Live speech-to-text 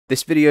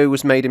This video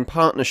was made in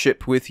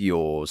partnership with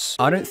yours.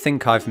 I don't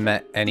think I've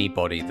met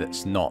anybody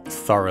that's not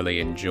thoroughly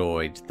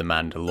enjoyed The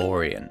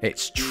Mandalorian.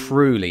 It's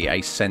truly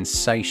a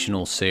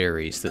sensational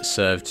series that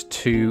served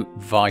two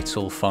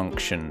vital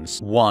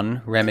functions.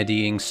 One,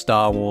 remedying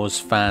Star Wars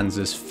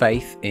fans'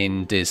 faith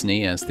in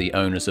Disney as the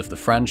owners of the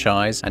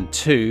franchise, and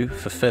two,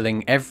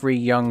 fulfilling every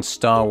young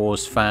Star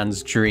Wars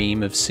fan's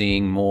dream of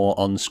seeing more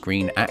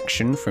on-screen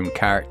action from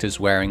characters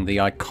wearing the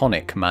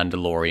iconic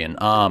Mandalorian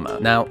armor.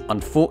 Now,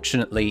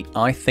 unfortunately,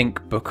 I think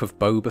Book of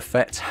Boba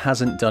Fett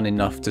hasn't done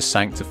enough to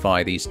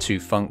sanctify these two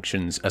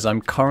functions, as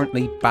I'm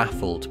currently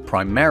baffled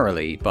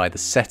primarily by the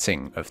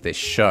setting of this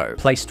show.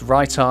 Placed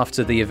right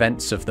after the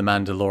events of The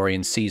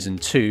Mandalorian Season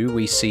 2,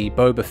 we see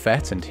Boba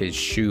Fett and his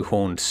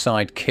shoehorned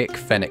sidekick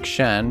Fennec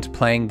Shand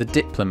playing the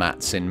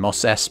diplomats in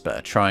Mos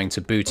Espa, trying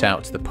to boot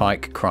out the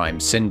Pike crime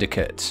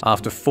syndicate.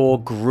 After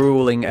 4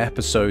 grueling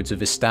episodes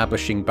of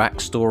establishing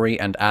backstory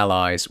and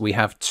allies, we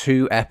have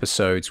 2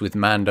 episodes with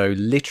Mando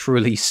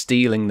literally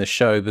stealing the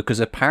show because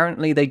apparently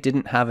they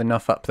didn't have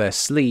enough up their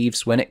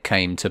sleeves when it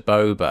came to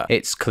Boba.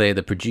 It's clear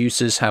the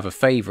producers have a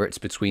favourite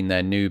between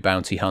their new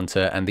bounty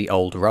hunter and the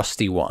old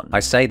rusty one. I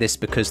say this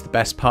because the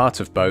best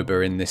part of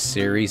Boba in this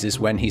series is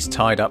when he's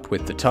tied up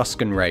with the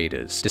Tusken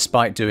Raiders.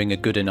 Despite doing a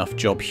good enough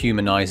job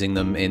humanising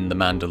them in The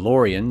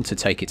Mandalorian, to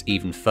take it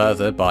even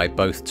further by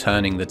both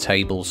turning the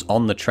tables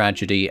on the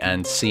tragedy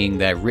and seeing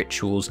their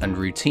rituals and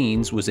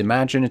routines was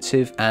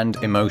imaginative and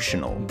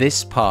emotional.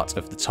 This part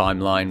of the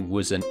timeline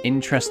was an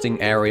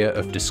interesting area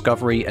of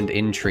discovery and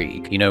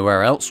intrigue. You know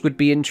where else would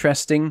be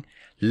interesting?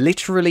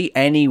 Literally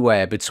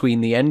anywhere between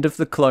the end of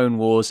the Clone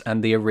Wars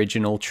and the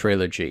original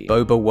trilogy.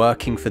 Boba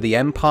working for the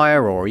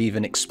Empire, or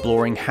even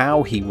exploring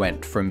how he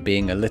went from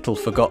being a little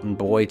forgotten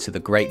boy to the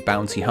great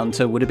bounty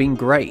hunter, would have been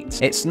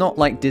great. It's not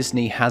like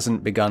Disney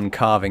hasn't begun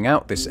carving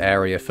out this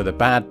area for the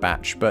Bad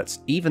Batch, but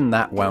even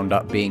that wound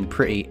up being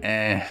pretty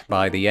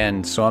by the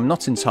end, so I'm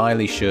not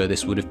entirely sure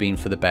this would have been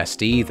for the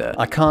best either.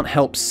 I can't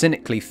help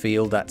cynically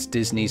feel that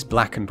Disney's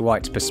black and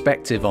white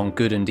perspective on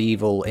good and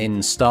evil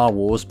in Star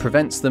Wars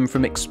prevents them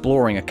from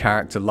exploring a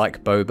character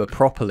like Boba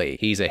properly.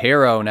 He's a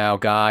hero now,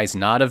 guys,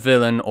 not a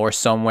villain or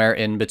somewhere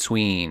in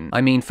between.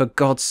 I mean, for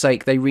God's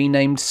sake, they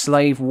renamed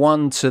Slave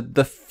 1 to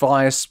the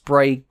Fire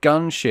Spray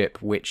Gunship,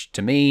 which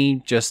to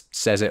me just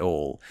says it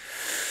all.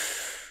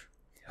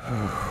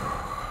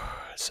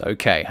 It's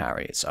okay,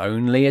 Harry, it's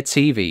only a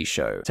TV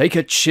show. Take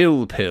a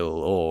chill pill,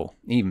 or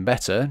even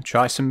better,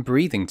 try some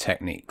breathing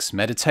techniques,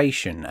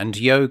 meditation, and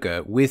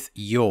yoga with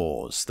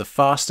yours, the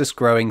fastest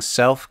growing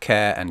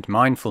self-care and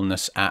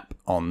mindfulness app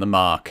on the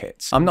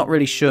market. I'm not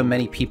really sure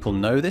many people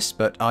know this,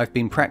 but I've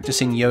been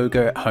practicing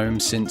yoga at home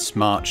since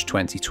March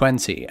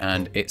 2020,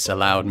 and it's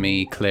allowed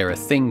me clearer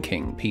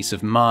thinking, peace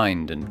of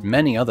mind, and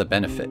many other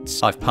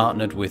benefits. I've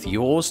partnered with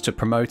yours to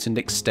promote and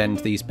extend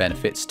these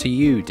benefits to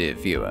you, dear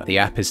viewer. The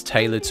app is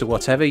tailored to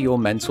whatever your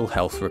mental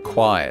health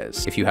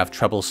requires. If you have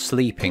trouble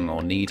sleeping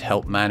or need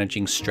help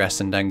managing stress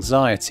and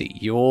anxiety,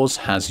 yours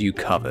has you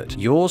covered.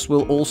 Yours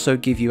will also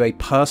give you a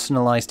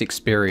personalized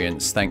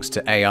experience thanks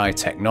to AI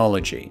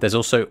technology. There's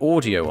also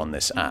audio on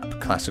this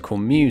app, classical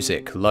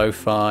music,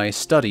 lo-fi,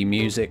 study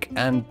music,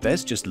 and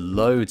there's just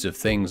loads of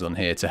things on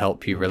here to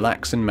help you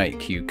relax and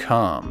make you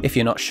calm. If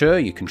you're not sure,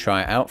 you can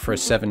try it out for a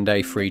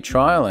 7-day free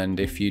trial, and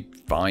if you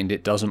find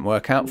it doesn't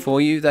work out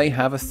for you, they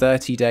have a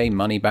 30-day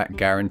money-back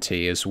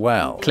guarantee as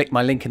well. Click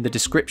my link in the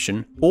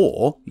description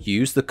or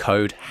use the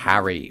code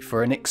HARRY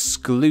for an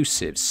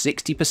exclusive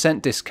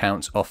 60%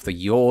 discount off the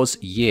Yours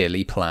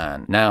yearly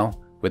plan. Now,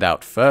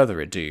 without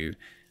further ado,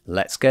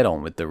 let's get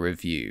on with the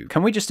review.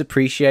 Can we just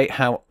appreciate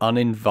how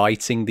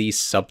uninviting these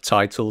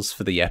subtitles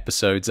for the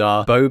episodes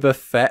are? Boba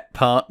Fett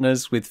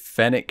partners with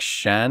Fennec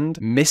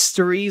Shand,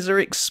 mysteries are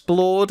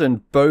explored,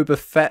 and Boba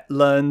Fett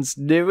learns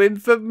new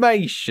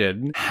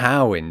information.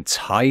 How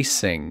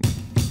enticing.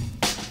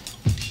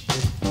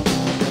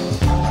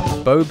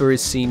 Boba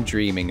is seen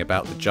dreaming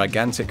about the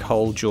gigantic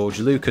hole George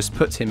Lucas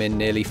put him in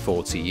nearly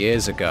 40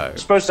 years ago.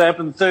 It's supposed to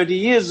happen 30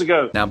 years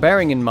ago. Now,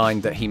 bearing in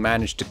mind that he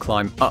managed to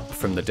climb up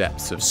from the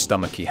depths of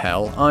stomachy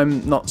hell,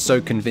 I'm not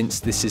so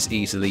convinced this is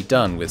easily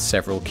done, with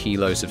several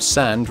kilos of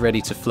sand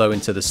ready to flow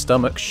into the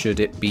stomach should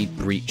it be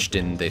breached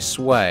in this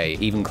way.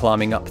 Even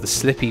climbing up the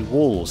slippy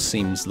walls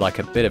seems like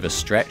a bit of a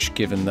stretch,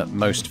 given that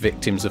most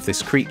victims of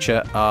this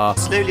creature are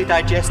slowly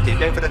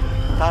digested over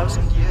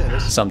 1,000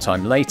 years.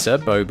 Sometime later,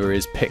 Boba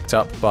is picked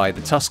up by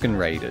the Tusken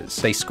Raiders.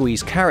 They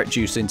squeeze carrot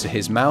juice into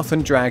his mouth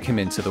and drag him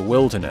into the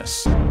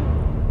wilderness.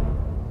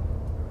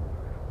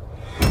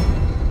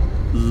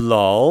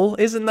 LOL,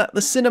 isn't that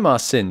the Cinema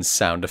Sins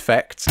sound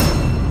effect?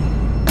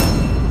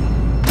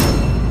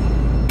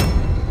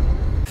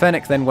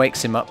 Fennec then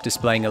wakes him up,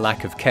 displaying a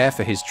lack of care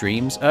for his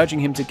dreams, urging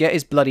him to get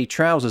his bloody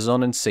trousers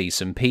on and see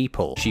some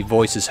people. She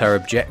voices her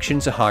objection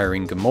to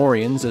hiring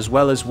Gamorreans, as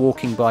well as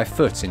walking by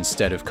foot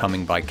instead of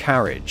coming by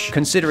carriage.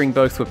 Considering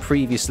both were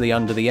previously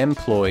under the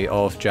employ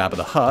of Jabba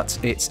the Hutt,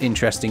 it's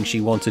interesting she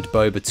wanted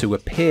Boba to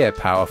appear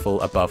powerful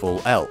above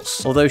all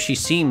else. Although she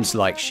seems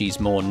like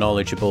she's more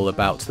knowledgeable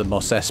about the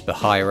Mos Espa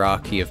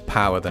hierarchy of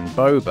power than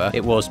Boba,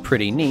 it was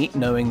pretty neat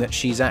knowing that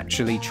she's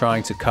actually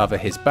trying to cover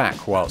his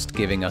back whilst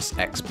giving us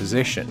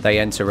exposition. They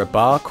enter a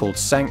bar called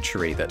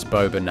Sanctuary that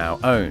Boba now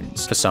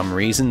owns. For some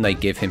reason, they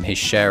give him his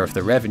share of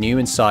the revenue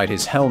inside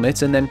his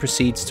helmet and then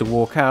proceeds to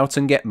walk out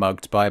and get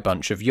mugged by a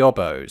bunch of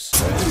yobbos.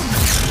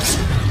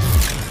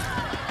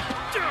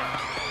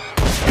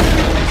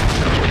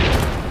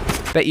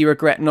 Bet you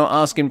regret not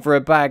asking for a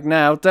bag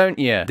now, don't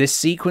you? This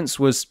sequence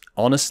was,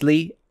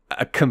 honestly,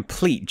 a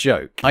complete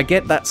joke. I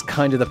get that's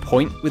kind of the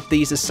point with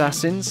these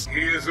assassins.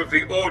 He is of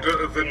the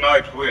Order of the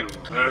Night Wind.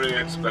 Very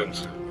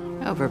expensive.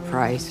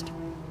 Overpriced.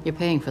 You're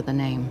paying for the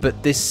name.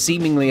 But this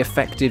seemingly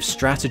effective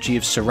strategy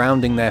of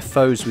surrounding their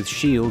foes with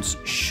shields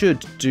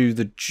should do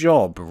the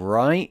job,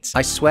 right?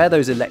 I swear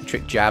those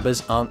electric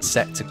jabbers aren't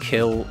set to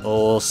kill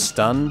or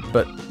stun,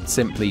 but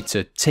simply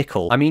to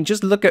tickle. I mean,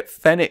 just look at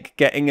Fennec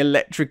getting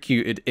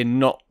electrocuted in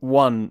not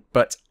one,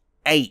 but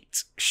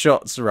 8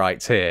 shots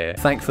right here.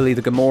 Thankfully,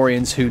 the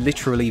Gamorreans, who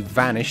literally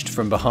vanished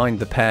from behind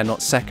the pair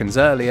not seconds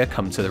earlier,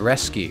 come to the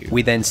rescue.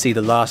 We then see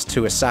the last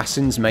 2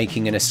 assassins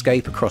making an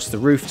escape across the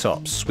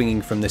rooftops,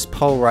 swinging from this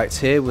pole right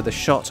here with a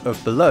shot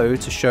of below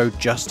to show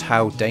just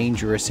how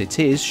dangerous it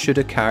is should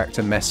a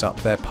character mess up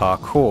their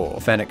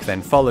parkour. Fennec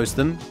then follows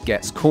them,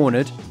 gets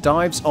cornered,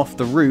 dives off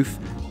the roof,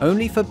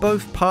 only for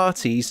both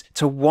parties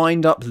to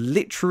wind up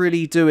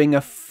literally doing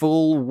a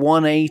full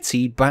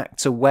 180 back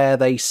to where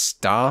they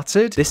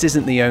started. This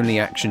isn't the only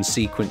action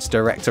sequence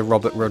director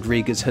Robert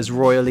Rodriguez has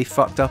royally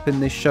fucked up in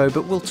this show,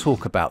 but we'll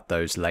talk about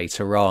those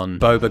later on.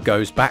 Boba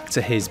goes back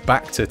to his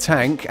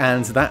back-to-tank,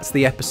 and that's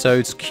the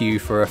episode's cue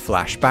for a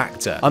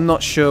flashback-to. I'm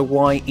not sure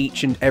why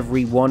each and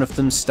every one of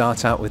them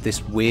start out with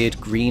this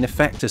weird green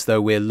effect as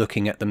though we're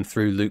looking at them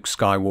through Luke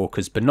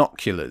Skywalker's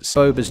binoculars.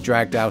 Boba's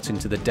dragged out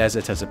into the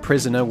desert as a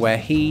prisoner where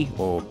he,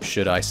 or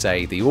should I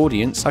say the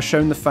audience, are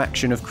shown the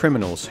faction of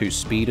criminals whose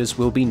speeders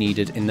will be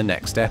needed in the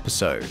next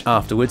episode.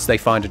 Afterwards, they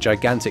find a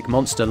gigantic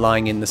monster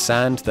lying in the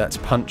sand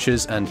that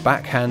punches and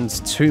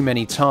backhands too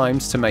many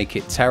times to make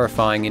it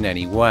terrifying in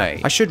any way.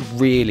 I should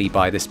really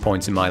by this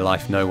point in my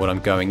life know what I'm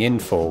going in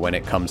for when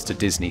it comes to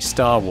Disney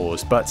Star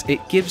Wars, but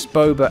it gives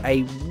Boba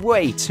a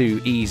way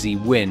too easy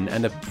win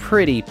and a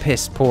pretty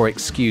piss-poor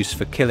excuse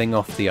for killing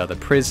off the other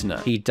prisoner.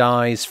 He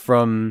dies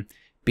from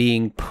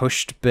being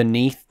pushed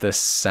beneath the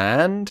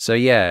sand? So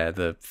yeah,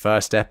 the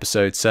first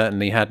episode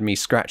certainly had me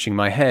scratching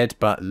my head,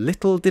 but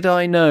little did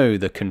I know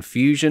the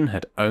confusion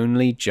had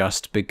only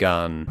just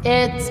begun.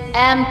 It's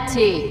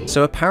empty.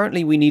 So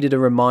apparently we needed a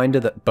reminder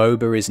that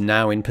Boba is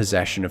now in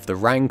possession of the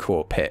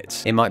Rancor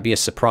pit. It might be a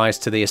surprise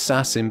to the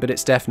assassin, but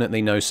it's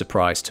definitely no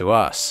surprise to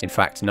us. In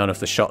fact, none of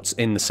the shots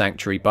in the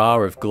Sanctuary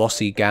bar of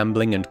glossy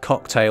gambling and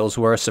cocktails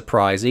were a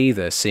surprise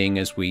either, seeing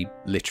as we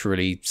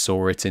literally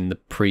saw it in the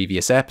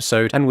previous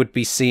episode and would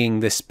be seeing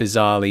this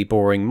bizarrely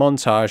boring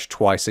montage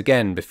twice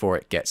again before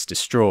it gets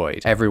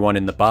destroyed. Everyone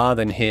in the bar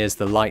then hears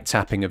the light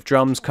tapping of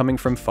drums coming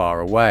from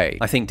far away.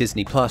 I think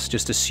Disney Plus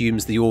just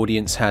assumes the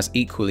audience has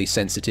equally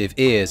sensitive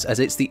ears, as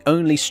it's the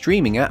only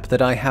streaming app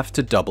that I have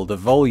to double the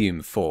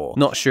volume for.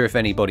 Not sure if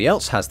anybody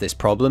else has this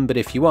problem, but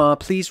if you are,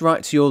 please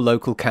write to your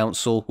local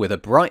council with a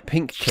bright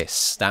pink kiss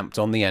stamped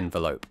on the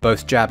envelope.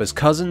 Both Jabba's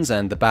cousins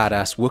and the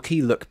badass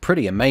Wookiee look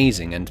pretty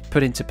amazing and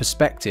put into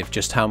perspective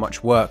just how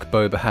much work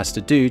Boba has to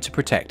do to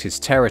protect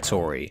his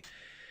territory,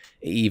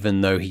 even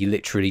though he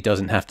literally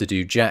doesn't have to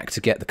do jack to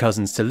get the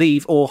cousins to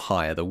leave or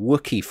hire the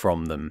Wookiee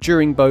from them.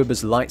 During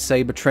Boba's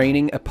lightsaber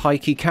training, a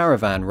pikey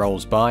caravan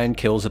rolls by and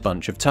kills a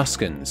bunch of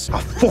Tuskens. I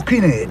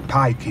fucking hate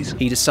pikeys.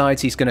 He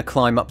decides he's going to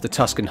climb up the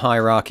Tusken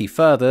hierarchy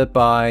further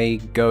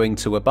by going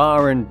to a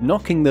bar and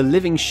knocking the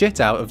living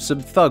shit out of some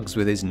thugs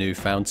with his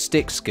newfound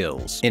stick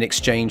skills. In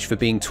exchange for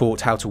being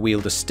taught how to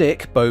wield a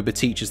stick, Boba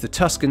teaches the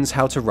Tuskens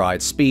how to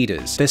ride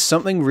speeders. There's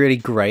something really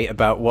great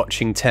about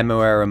watching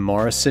Temuera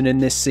Morrison in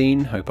this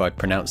scene, hope I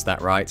pronounced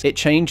that right. It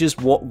changes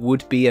what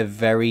would be a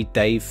very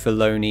Dave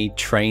Filoni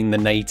train the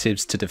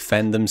natives to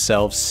defend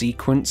themselves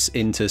sequence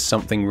into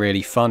something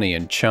really funny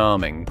and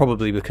charming,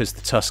 probably because the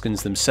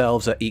Tuskens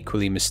themselves are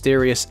equally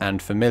mysterious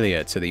and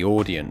familiar to the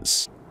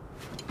audience.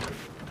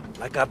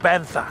 Like a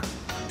panther.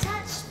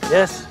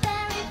 Yes?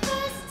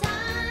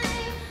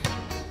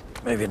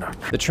 Maybe not.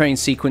 The train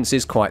sequence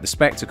is quite the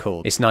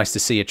spectacle. It's nice to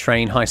see a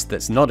train heist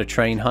that's not a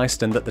train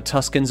heist and that the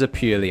Tuskens are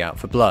purely out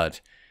for blood.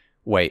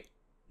 Wait,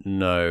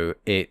 no,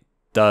 it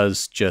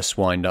does just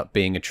wind up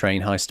being a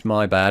train heist,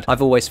 my bad.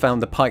 I've always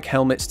found the pike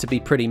helmets to be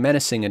pretty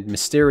menacing and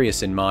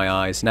mysterious in my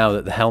eyes. Now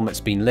that the helmet's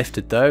been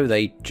lifted though,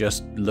 they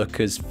just look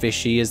as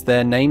fishy as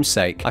their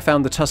namesake. I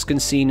found the Tuscan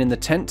scene in the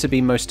tent to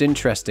be most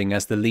interesting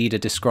as the leader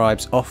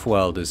describes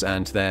off-worlders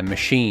and their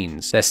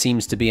machines. There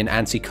seems to be an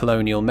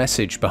anti-colonial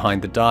message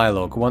behind the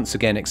dialogue, once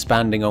again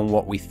expanding on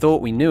what we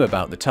thought we knew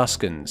about the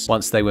Tuscans.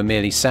 Once they were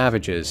merely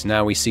savages,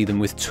 now we see them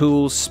with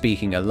tools,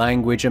 speaking a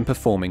language and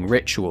performing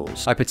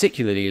rituals. I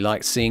particularly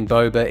like seeing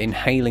Boba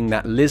inhaling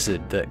that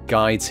lizard that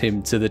guides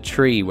him to the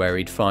tree where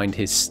he'd find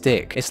his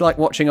stick. It's like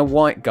watching a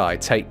white guy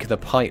take the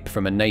pipe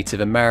from a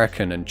Native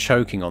American and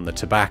choking on the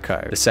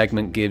tobacco. The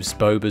segment gives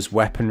Boba's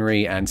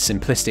weaponry and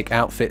simplistic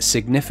outfit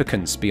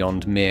significance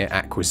beyond mere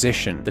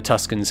acquisition. The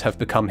Tuscans have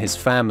become his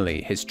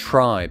family, his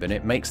tribe, and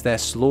it makes their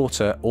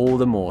slaughter all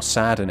the more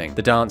saddening.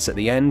 The dance at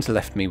the end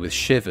left me with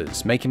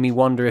shivers, making me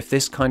wonder if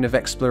this kind of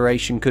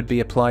exploration could be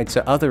applied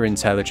to other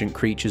intelligent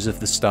creatures of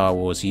the Star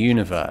Wars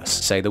universe.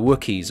 Say the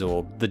Wookiees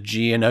or the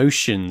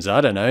Geonosians,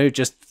 I don't know,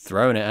 just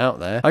throwing it out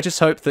there. I just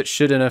hope that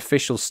should an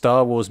official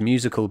Star Wars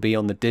musical be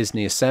on the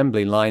Disney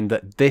assembly line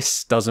that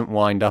this doesn't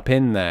wind up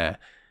in there.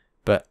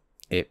 But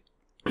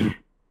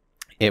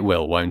it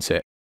will, won't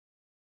it?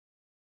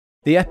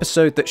 The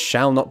episode that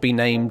shall not be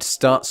named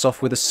starts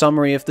off with a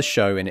summary of the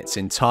show in its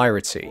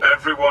entirety.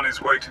 Everyone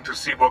is waiting to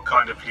see what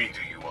kind of leader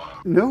you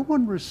are. No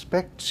one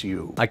respects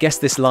you. I guess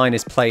this line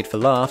is played for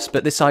laughs,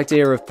 but this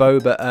idea of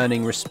Boba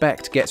earning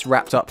respect gets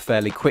wrapped up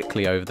fairly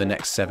quickly over the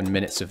next 7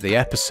 minutes of the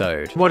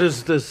episode. What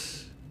is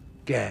this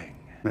gang?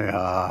 They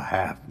are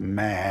half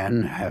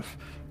man, half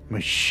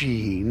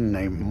machine.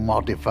 They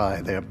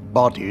modify their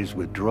bodies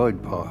with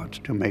droid parts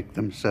to make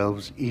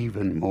themselves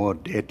even more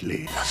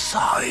deadly. The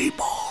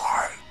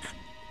cyborg.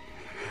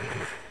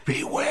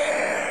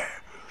 Beware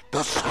the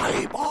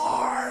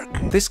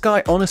cyborg. This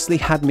guy honestly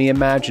had me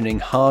imagining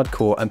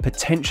hardcore and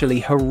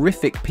potentially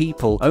horrific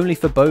people, only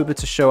for Boba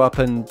to show up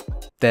and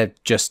they're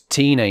just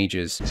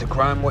teenagers. It's a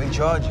crime what he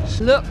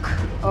charges. Look,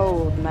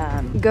 old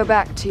man, go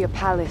back to your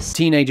palace.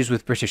 Teenagers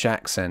with British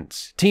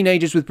accents.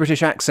 Teenagers with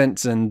British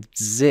accents and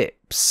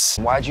zips.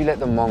 Why'd you let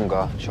the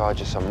Monga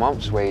charge us a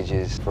month's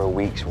wages for a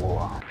week's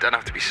war? Don't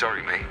have to be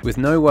sorry, mate. With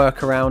no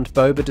workaround,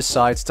 Boba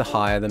decides to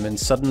hire them, and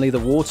suddenly the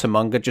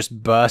watermonger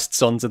just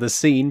bursts onto the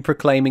scene,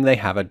 proclaiming they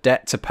have a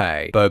debt to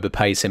pay. Boba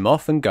pays him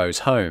off and goes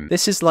home.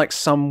 This is like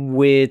some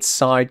weird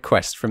side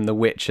quest from The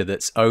Witcher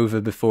that's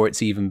over before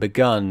it's even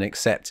begun,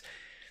 except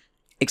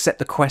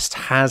the quest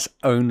has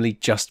only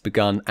just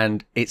begun,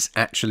 and it's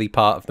actually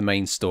part of the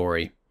main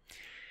story.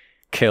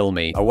 Kill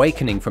me.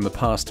 Awakening from a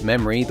past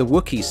memory, the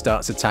Wookiee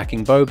starts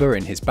attacking Boba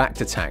in his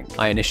Bacta tank.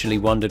 I initially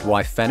wondered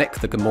why Fennec,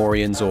 the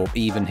Gamorreans, or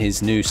even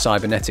his new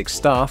cybernetic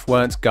staff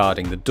weren't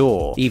guarding the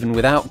door. Even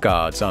without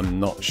guards, I'm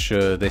not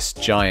sure this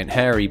giant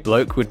hairy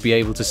bloke would be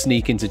able to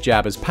sneak into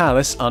Jabba's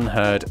palace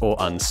unheard or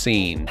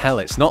unseen. Hell,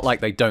 it's not like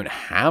they don't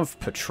have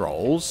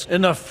patrols.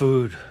 Enough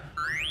food.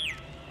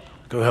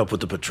 Go help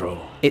with the patrol.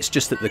 It's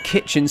just that the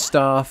kitchen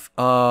staff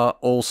are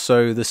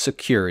also the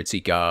security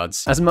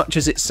guards. As much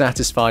as it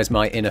satisfies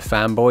my inner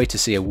fanboy to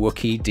see a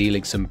Wookiee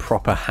dealing some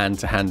proper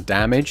hand-to-hand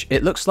damage,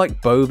 it looks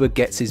like Boba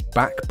gets his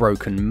back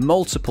broken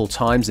multiple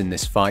times in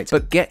this fight,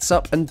 but gets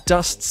up and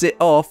dusts it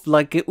off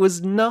like it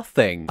was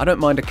nothing. I don't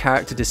mind a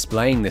character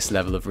displaying this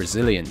level of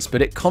resilience,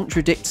 but it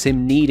contradicts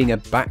him needing a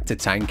Bacta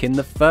tank in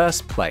the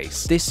first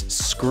place. This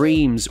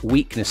screams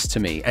weakness to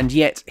me, and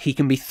yet he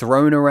can be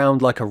thrown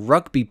around like a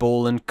rugby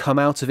ball and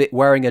come out of it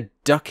wearing a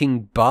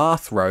ducking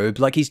bathrobe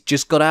like he's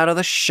just got out of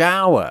the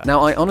shower. Now,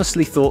 I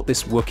honestly thought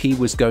this Wookiee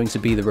was going to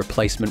be the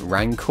replacement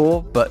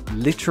Rancor, but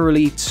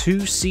literally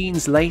 2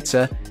 scenes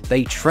later,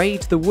 they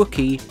trade the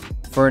Wookiee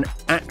for an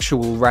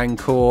actual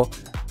Rancor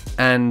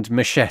and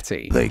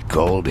Machete. They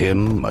called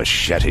him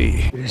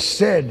Machete. It is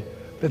said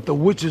that the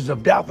witches of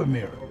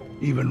Dathomir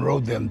even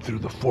rode them through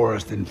the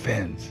forest and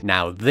fens.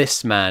 Now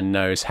this man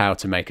knows how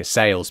to make a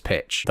sales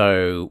pitch,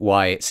 though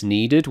why it's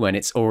needed when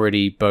it's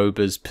already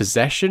Boba's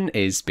possession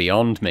is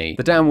beyond me.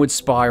 The downward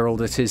spiral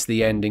that is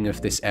the ending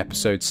of this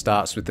episode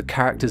starts with the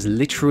characters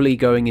literally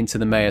going into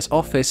the mayor's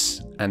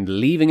office and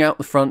leaving out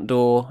the front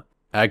door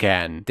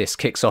again. This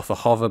kicks off a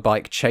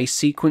hoverbike chase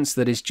sequence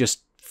that is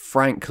just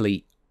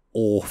frankly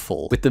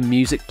awful. With the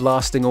music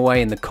blasting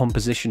away and the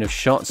composition of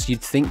shots,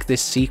 you'd think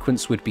this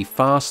sequence would be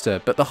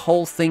faster, but the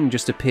whole thing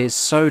just appears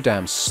so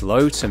damn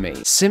slow to me.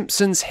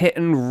 Simpsons Hit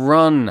and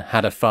Run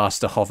had a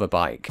faster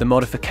hoverbike. The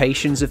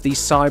modifications of these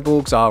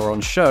cyborgs are on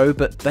show,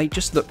 but they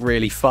just look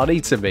really funny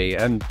to me,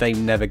 and they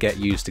never get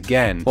used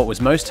again. What was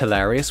most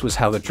hilarious was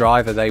how the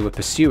driver they were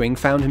pursuing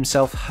found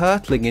himself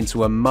hurtling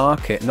into a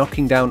market,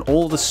 knocking down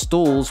all the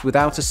stalls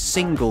without a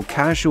single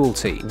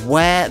casualty.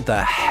 Where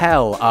the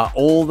hell are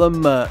all the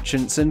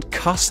merchants and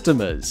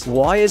customers?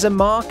 Why is a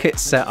market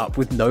set up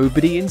with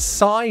nobody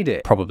inside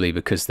it? Probably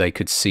because they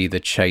could see the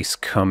chase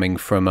coming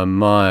from a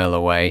mile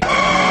away.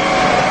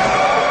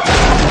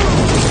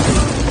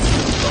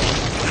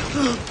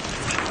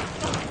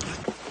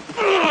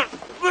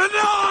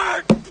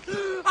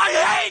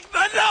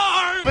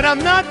 But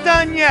I'm not done.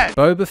 done yet!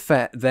 Boba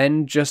Fett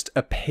then just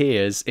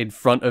appears in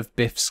front of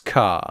Biff's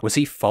car. Was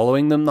he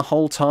following them the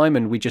whole time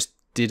and we just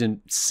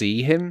didn't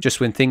see him? Just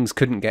when things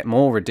couldn't get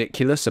more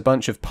ridiculous, a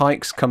bunch of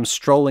Pikes come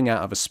strolling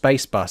out of a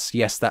space bus.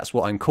 Yes, that's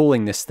what I'm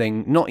calling this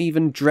thing, not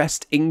even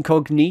dressed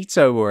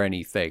incognito or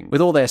anything.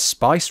 With all their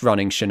spice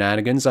running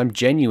shenanigans, I'm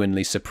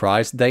genuinely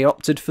surprised they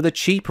opted for the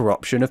cheaper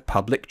option of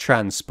public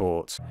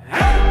transport.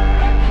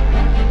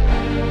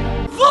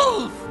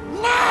 Leave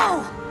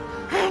now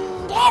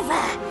and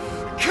never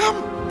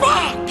come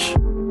back!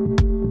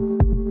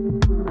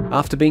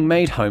 After being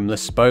made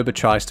homeless, Boba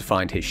tries to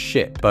find his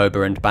ship.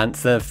 Boba and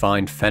Bantha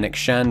find Fennec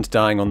Shand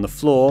dying on the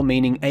floor,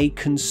 meaning a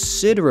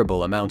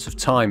considerable amount of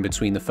time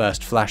between the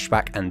first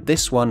flashback and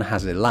this one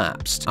has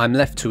elapsed. I'm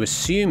left to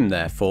assume,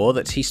 therefore,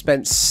 that he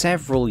spent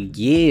several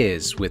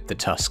years with the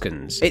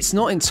Tuskens. It's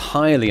not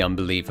entirely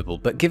unbelievable,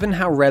 but given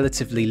how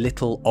relatively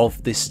little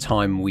of this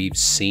time we've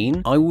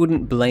seen, I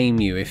wouldn't blame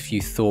you if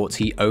you thought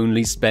he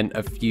only spent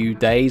a few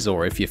days,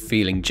 or if you're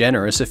feeling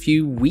generous, a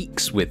few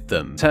weeks with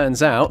them.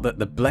 Turns out that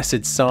the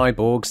blessed cyborgs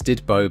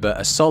did Boba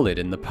a solid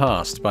in the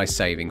past by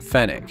saving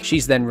Fennec.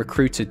 She's then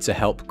recruited to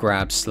help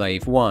grab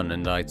Slave One,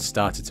 and I'd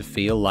started to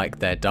feel like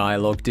their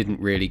dialogue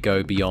didn't really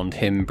go beyond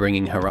him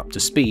bringing her up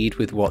to speed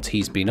with what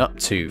he's been up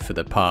to for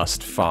the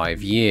past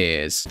 5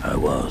 years. I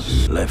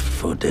was left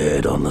for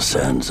dead on the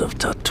sands of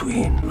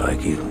Tatooine,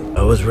 like you.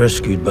 I was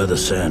rescued by the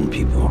Sand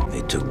People.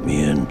 They took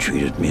me in,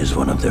 treated me as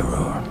one of their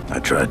own. I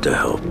tried to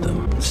help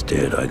them.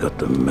 Instead, I got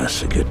them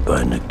massacred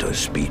by Nikto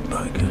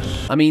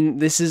speedbikers. I mean,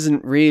 this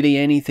isn't really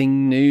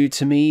anything new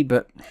to me,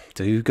 but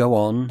do go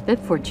on. Bib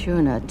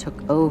Fortuna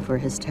took over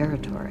his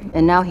territory,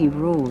 and now he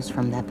rules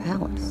from that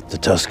palace. The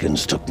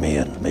Tuskens took me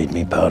and made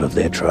me part of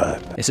their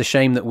tribe. It's a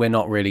shame that we're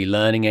not really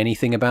learning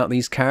anything about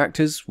these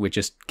characters, we're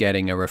just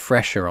getting a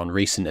refresher on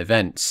recent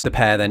events. The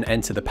pair then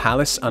enter the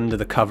palace under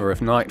the cover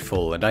of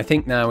nightfall, and I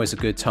think now is a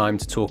good time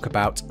to talk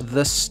about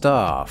the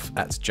staff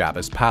at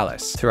Jabba's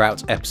palace.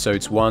 Throughout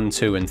episodes 1,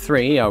 2, and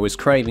 3, I was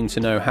craving to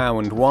know how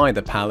and why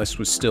the palace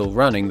was still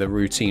running the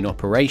routine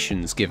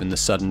operations given the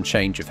sudden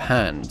change of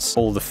hands.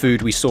 All the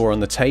food we saw on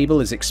the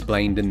table is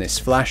explained in this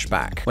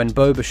flashback. When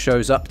Boba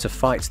shows up to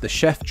fight the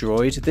chef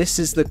droid, this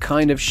is the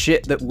kind of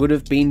shit that would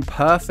have been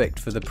perfect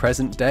for the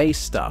present day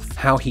stuff.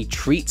 How he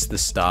treats the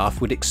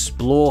staff would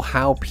explore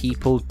how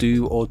people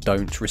do or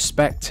don't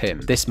respect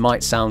him. This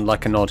might sound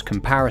like an odd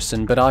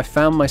comparison, but I've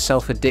found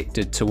myself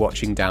addicted to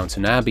watching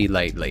Downton Abbey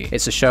lately.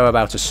 It's a show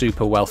about a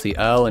super wealthy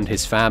earl and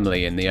his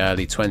family in the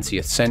early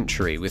 20th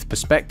century, with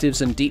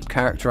perspectives and deep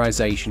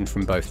characterization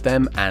from both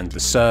them and the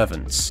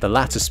servants. The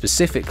latter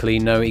specifically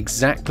know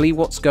exactly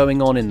what's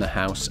going on in the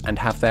house and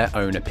have their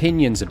own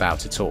opinions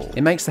about it all.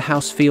 It makes the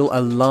house feel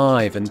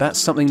alive, and that's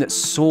something that's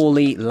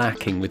sorely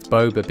lacking with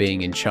Boba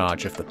being in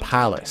charge of the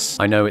palace.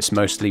 I know it's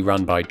mostly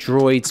run by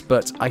droids,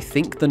 but I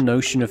think the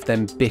notion of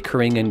them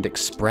bickering and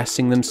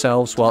expressing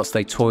themselves whilst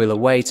they toil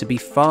away to be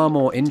far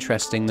more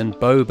interesting than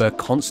Boba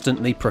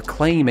constantly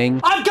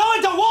proclaiming, "I'm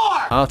going to war!"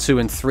 R2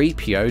 and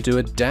 3PO do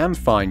a damn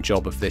fine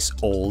job of this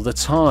all the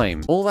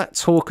time. All that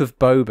talk of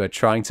Boba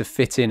trying to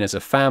fit in as a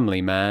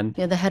family man.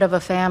 You're the head of a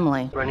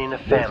family. Running a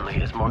family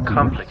is more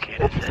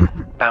complicated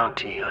than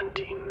bounty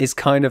hunting. Is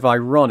kind of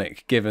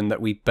ironic given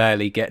that we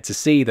barely get to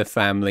see the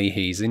family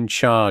he's in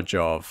charge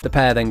of. The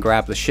pair then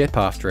grab the ship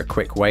after a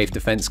quick wave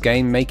defense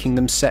game, making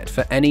them set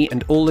for any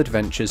and all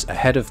adventures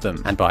ahead of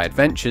them. And by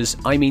adventures,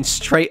 I mean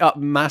straight up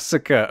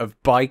massacre of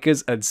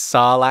bikers and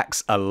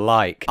Sarlaccs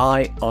alike.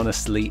 I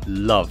honestly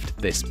loved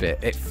this bit.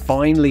 It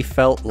finally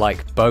felt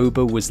like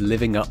Boba was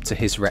living up to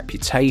his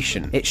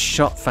reputation. It's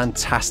shot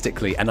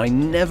fantastically, and I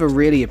never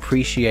really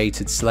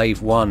appreciated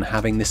Slave One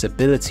having this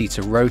ability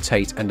to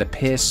rotate and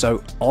appear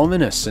so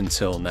ominous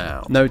until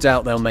now. No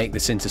doubt they'll make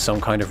this into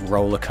some kind of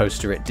roller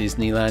coaster at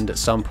Disneyland at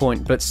some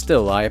point, but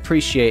still, I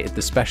appreciated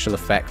the special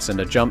effects and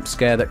a jump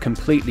scare that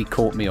completely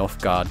caught me off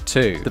guard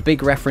too. The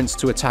big reference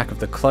to Attack of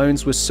the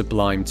Clones was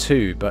sublime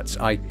too, but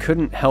I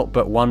couldn't help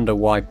but wonder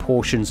why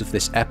portions of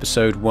this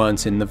episode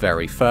weren't in the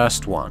very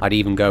first one. I'd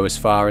even go as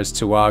far as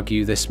to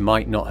argue this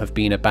might not have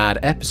been a bad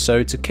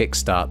episode to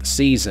kickstart the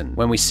season.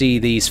 When we see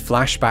these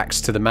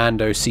flashbacks to the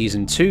Mando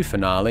Season 2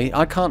 finale,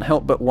 I can't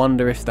help but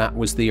wonder if that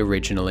was the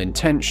original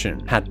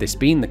intention. Had this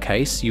been the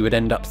case, you would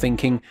end up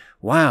thinking,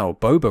 wow,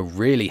 Boba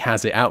really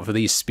has it out for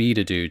these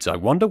speeder dudes. I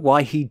wonder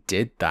why he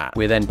did that.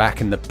 We're then back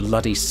in the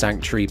bloody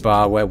Sanctuary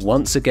bar where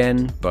once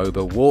again,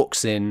 Boba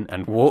walks in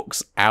and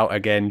walks out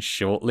again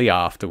shortly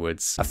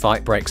afterwards. A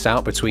fight breaks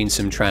out between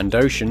some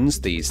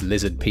Trandoshans, these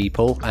lizard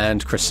people,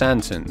 and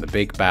Chrysanthemum, the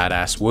big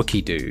badass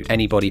Wookiee dude.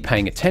 Anybody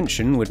paying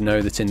attention would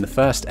know that in the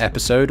first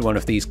episode, one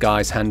of these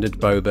guys handed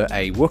Boba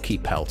a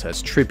Wookiee pelt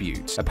as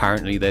tribute.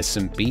 Apparently there's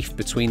some beef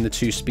between the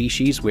two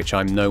species, which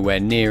I'm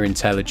nowhere near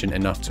intelligent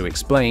enough to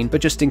explain,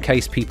 but just in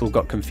case people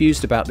got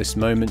confused about this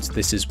moment,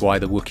 this is why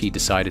the Wookiee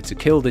decided to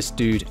kill this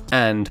dude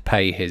and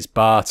pay his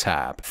bar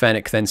tab.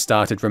 Fennec then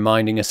started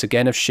reminding us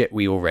again of shit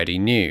we already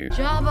knew.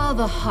 Jabba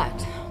the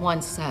Hutt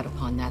once sat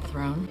upon that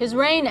throne. His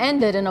reign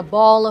ended in a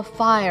ball of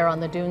fire on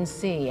the Dune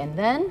Sea, and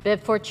then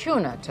Bib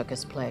Fortuna took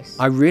his place.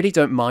 I really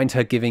don't mind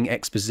her giving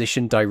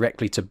exposition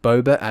directly to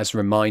Boba as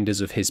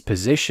reminders of his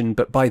position,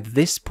 but by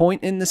this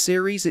point in the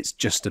series, it's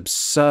just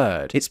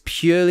absurd. It's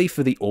purely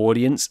for the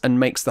audience and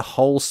makes the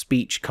whole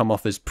speech come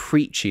off as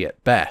preachy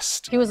at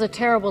best. He was a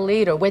terrible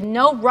leader with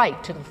no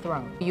right to the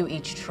throne. You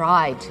each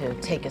tried to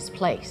take his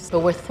place,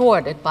 but were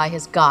thwarted by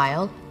his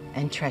guile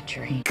and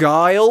treachery.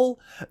 Guile?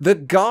 The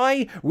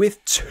guy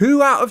with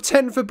 2 out of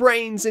 10 for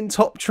brains in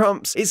Top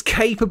Trumps is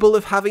capable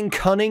of having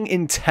cunning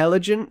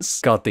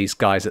intelligence? God, these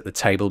guys at the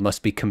table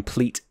must be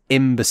complete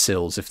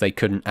imbeciles if they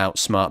couldn't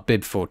outsmart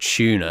Bib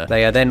Fortuna.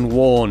 They are then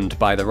warned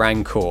by the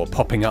Rancor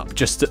popping up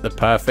just at the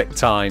perfect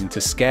time to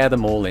scare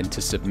them all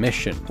into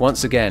submission.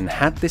 Once again,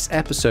 had this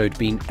episode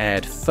been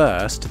aired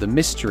first, the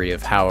mystery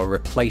of how a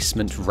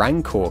replacement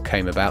Rancor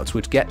came about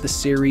would get the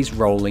series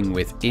rolling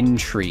with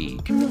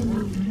intrigue.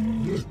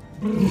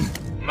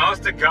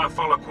 Master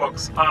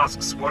Garfolakwox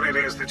asks what it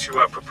is that you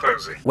are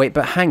proposing. Wait,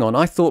 but hang on,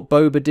 I thought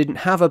Boba didn't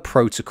have a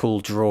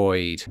protocol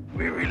droid.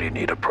 We really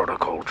need a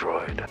protocol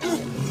droid.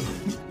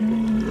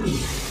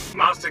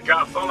 Master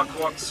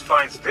Garfolakwox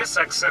finds this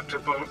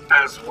acceptable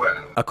as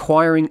well.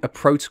 Acquiring a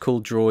protocol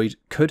droid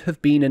could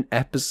have been an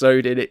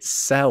episode in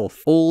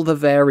itself. All the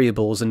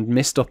variables and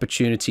missed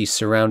opportunities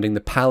surrounding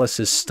the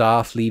palace's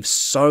staff leave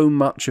so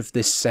much of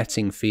this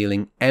setting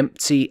feeling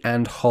empty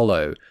and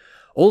hollow.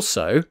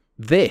 Also,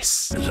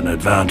 this. There's an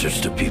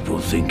advantage to people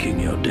thinking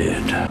you're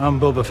dead.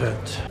 I'm Boba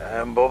Fett.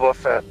 I'm Boba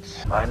Fett.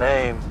 My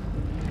name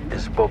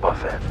is Boba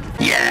Fett.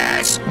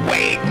 Yes,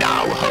 we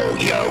know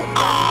who you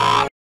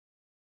are!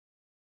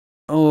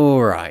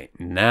 Alright,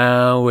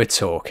 now we're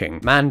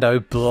talking. Mando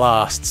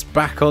blasts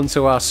back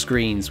onto our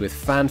screens with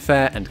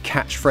fanfare and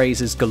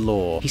catchphrases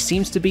galore. He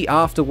seems to be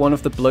after one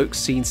of the blokes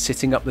seen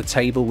sitting up the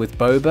table with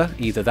Boba.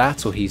 Either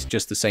that or he's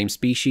just the same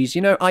species.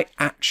 You know, I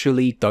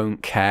actually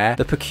don't care.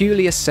 The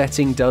peculiar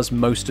setting does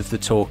most of the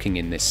talking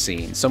in this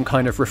scene. Some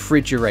kind of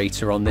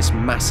refrigerator on this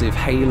massive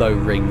halo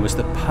ring was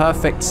the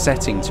perfect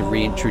setting to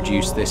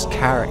reintroduce this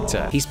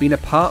character. He's been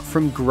apart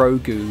from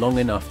Grogu long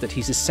enough that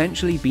he's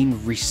essentially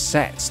been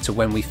reset to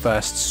when we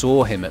first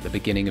saw him at the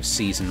beginning of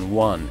Season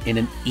 1, in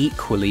an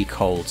equally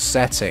cold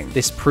setting.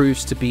 This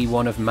proves to be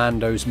one of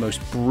Mando's most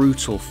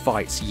brutal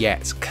fights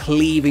yet,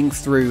 cleaving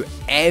through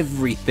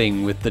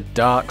everything with the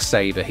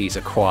darksaber he's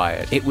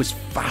acquired. It was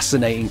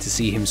fascinating to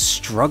see him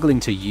struggling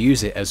to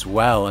use it as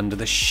well under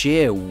the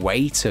sheer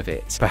weight of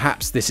it.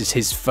 Perhaps this is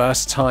his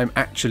first time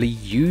actually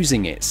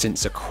using it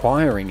since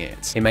acquiring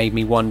it. It made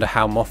me wonder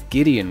how Moff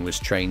Gideon was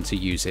trained to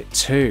use it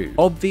too.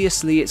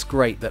 Obviously it's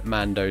great that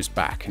Mando's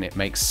back, and it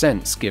makes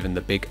sense given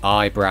the big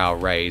eyebrow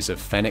raise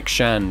of Fennec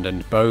Shand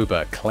and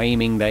Boba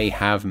claiming they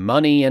have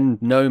money and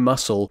no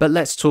muscle, but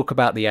let's talk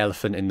about the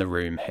elephant in the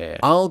room here.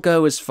 I'll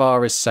go as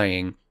far as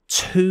saying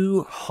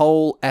 2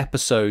 whole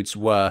episodes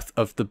worth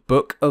of the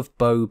Book of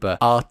Boba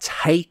are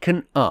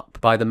taken up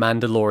by The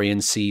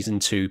Mandalorian Season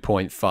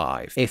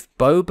 2.5. If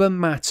Boba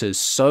matters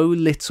so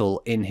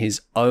little in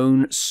his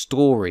own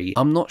story,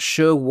 I'm not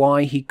sure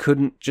why he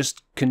couldn't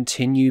just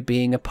continue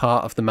being a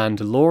part of The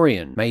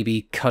Mandalorian.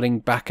 Maybe cutting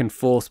back and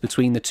forth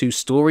between the 2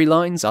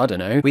 storylines? I don't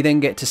know. We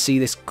then get to see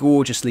this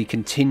gorgeously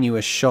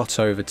continuous shot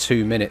over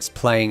 2 minutes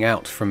playing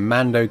out from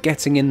Mando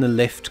getting in the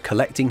lift,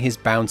 collecting his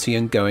bounty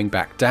and going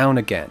back down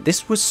again.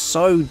 This was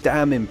so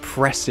damn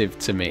impressive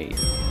to me.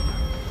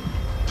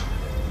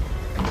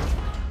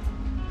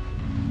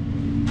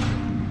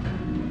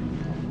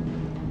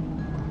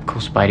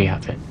 Cool Spidey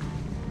outfit.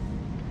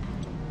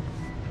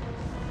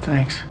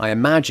 Thanks. I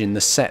imagine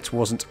the set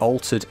wasn't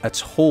altered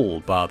at all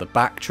bar the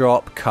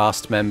backdrop,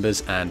 cast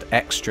members and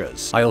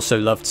extras. I also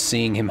loved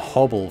seeing him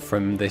hobble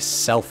from this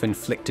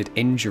self-inflicted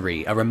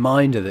injury, a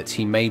reminder that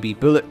he may be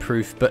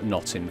bulletproof but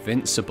not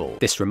invincible.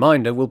 This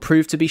reminder will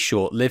prove to be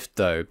short-lived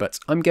though, but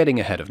I'm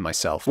getting ahead of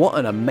myself. What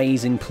an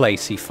amazing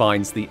place he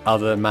finds the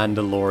other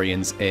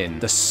Mandalorians in.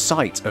 The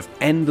sight of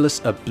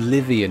endless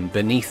oblivion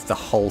beneath the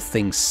whole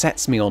thing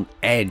sets me on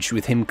edge,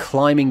 with him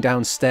climbing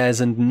downstairs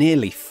and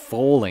nearly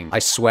falling. I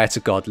swear to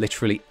God,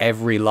 literally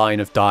every line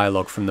of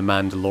dialogue from the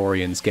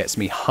Mandalorians gets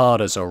me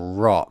hard as a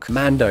rock.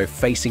 Mando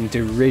facing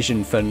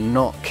derision for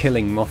not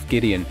killing Moff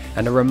Gideon,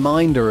 and a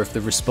reminder of the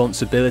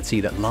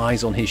responsibility that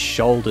lies on his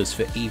shoulders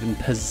for even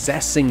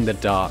possessing the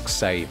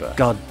Darksaber.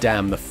 God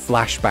damn, the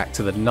flashback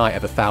to the Night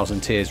of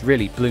 1,000 Tears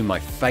really blew my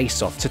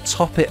face off. To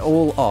top it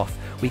all off,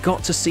 we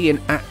got to see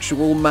an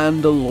actual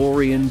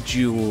Mandalorian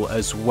duel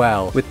as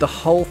well, with the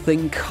whole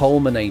thing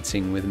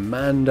culminating with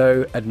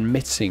Mando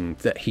admitting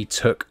that he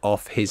took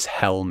off his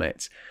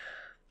helmet.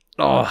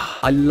 Oh,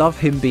 I love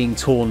him being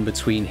torn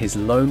between his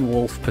lone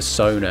wolf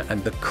persona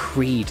and the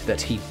creed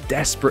that he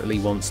desperately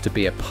wants to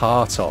be a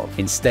part of.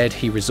 Instead,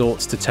 he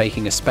resorts to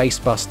taking a space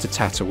bus to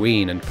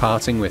Tatooine and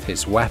parting with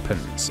his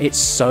weapons. It's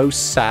so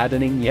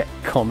saddening yet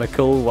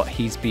comical what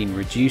he's been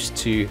reduced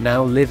to,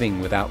 now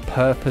living without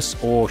purpose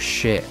or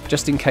ship.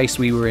 Just in case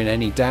we were in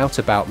any doubt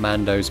about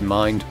Mando's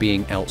mind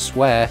being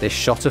elsewhere, this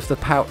shot of the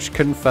pouch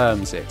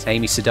confirms it.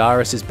 Amy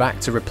Sedaris is back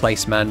to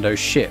replace Mando's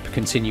ship,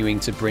 continuing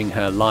to bring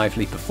her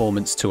lively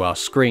performance to our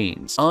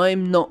screens.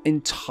 I'm not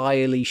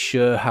entirely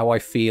sure how I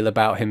feel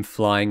about him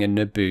flying a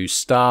Naboo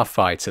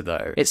starfighter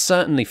though. It's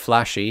certainly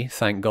flashy,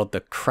 thank god the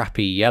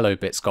crappy yellow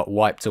bits got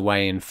wiped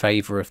away in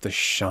favour of the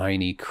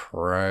shiny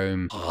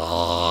chrome.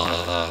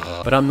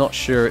 But I'm not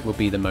sure it will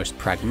be the most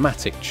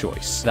pragmatic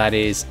choice. That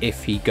is,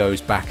 if he goes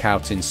back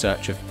out in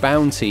search of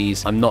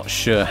bounties, I'm not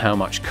sure how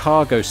much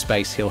cargo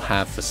space he'll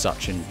have for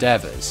such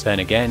endeavours. Then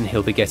again,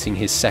 he'll be getting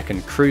his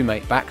second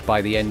crewmate back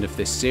by the end of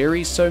this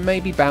series, so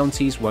maybe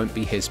bounties won't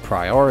be his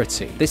priority.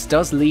 This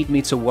does lead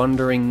me to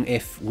wondering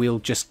if we'll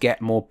just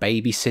get more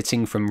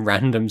babysitting from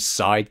random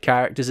side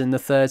characters in the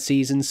third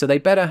season, so they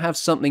better have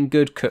something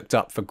good cooked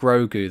up for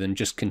Grogu than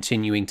just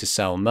continuing to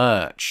sell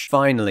merch.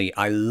 Finally,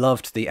 I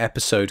loved the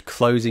episode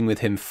closing with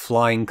him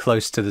flying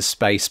close to the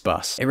space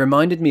bus. It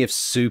reminded me of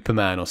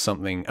Superman or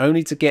something,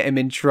 only to get him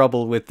in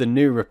trouble with the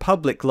New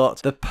Republic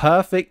lot, the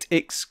perfect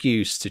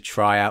excuse to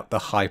try out the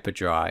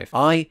hyperdrive.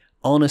 I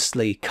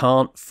honestly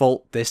can't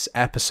fault this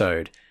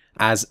episode.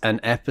 As an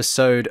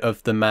episode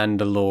of The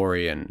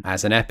Mandalorian,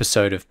 as an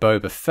episode of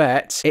Boba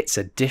Fett, it's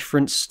a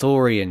different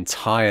story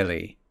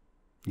entirely.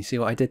 You see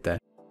what I did there?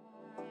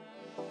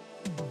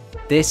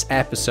 This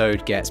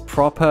episode gets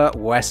proper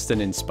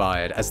Western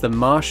inspired as the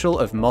Marshal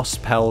of Mos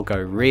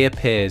Pelgo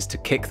reappears to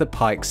kick the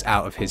Pikes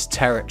out of his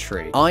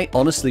territory. I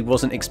honestly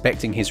wasn't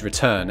expecting his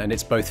return, and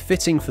it's both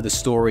fitting for the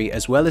story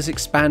as well as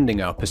expanding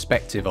our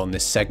perspective on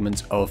this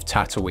segment of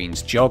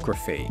Tatooine's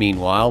geography.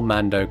 Meanwhile,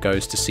 Mando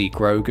goes to see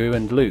Grogu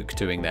and Luke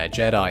doing their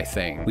Jedi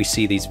thing. We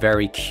see these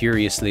very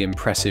curiously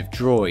impressive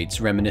droids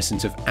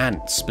reminiscent of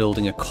ants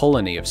building a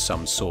colony of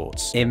some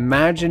sorts.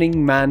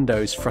 Imagining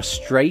Mando's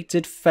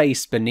frustrated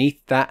face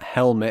beneath that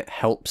helmet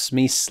helps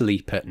me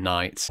sleep at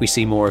night. We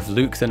see more of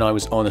Luke than I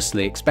was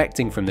honestly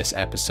expecting from this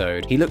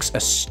episode. He looks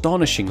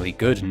astonishingly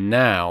good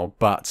now,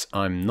 but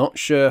I'm not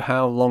sure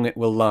how long it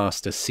will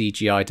last as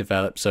CGI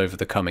develops over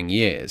the coming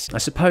years. I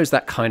suppose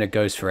that kind of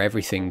goes for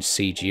everything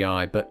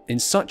CGI, but in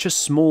such a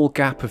small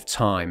gap of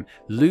time,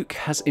 Luke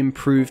has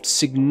improved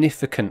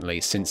significantly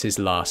since his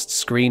last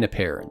screen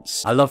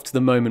appearance. I loved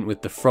the moment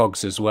with the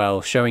frogs as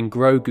well, showing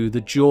Grogu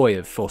the joy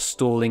of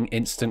forestalling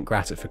instant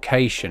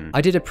gratification.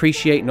 I did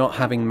appreciate not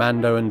having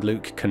Mando and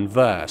Luke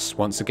converse,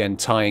 once again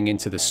tying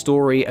into the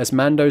story as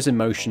Mando's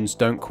emotions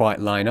don't quite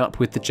line up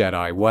with the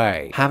Jedi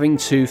way. Having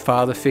two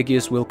father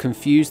figures will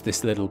confuse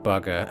this little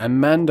bugger, and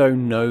Mando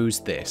knows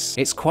this.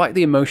 It's quite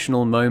the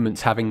emotional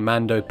moment having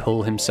Mando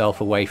pull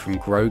himself away from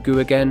Grogu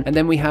again, and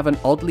then we have an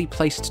oddly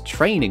placed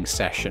training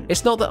session.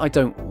 It's not that I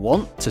don't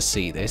want to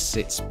see this,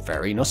 it's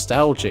very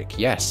nostalgic,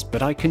 yes,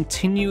 but I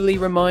continually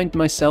remind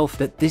myself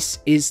that this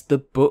is the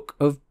Book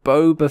of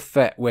Boba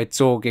Fett we're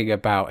talking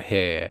about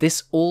here.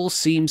 This all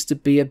seems to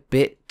be a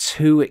bit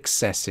too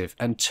excessive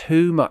and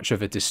too much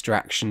of a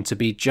distraction to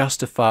be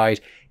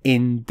justified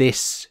in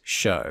this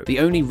show. The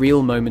only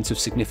real moment of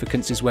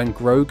significance is when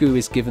Grogu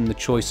is given the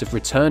choice of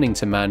returning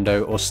to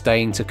Mando or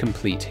staying to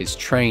complete his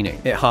training.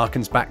 It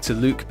harkens back to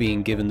Luke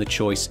being given the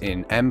choice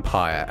in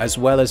Empire, as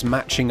well as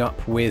matching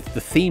up with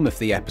the theme of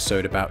the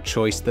episode about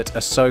choice that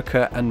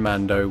Ahsoka and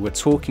Mando were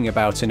talking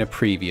about in a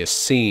previous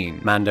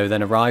scene. Mando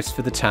then arrives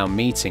for the town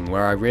meeting,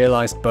 where I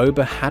realised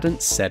Boba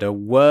hadn't said a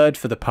word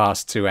for the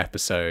past 2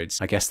 episodes.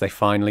 I guess they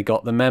finally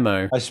got the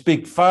memo. I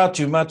speak far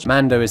too much.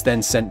 Mando is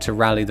then sent to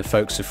rally the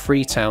folks of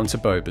Freetown to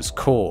Boba's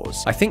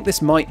cause. I think this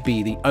might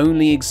be the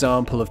only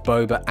example of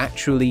Boba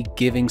actually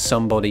giving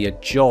somebody a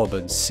job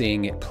and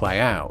seeing it play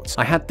out.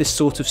 I had this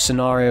sort of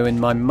scenario in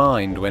my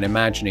mind when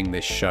imagining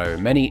this show,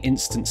 many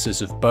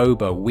instances of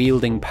Boba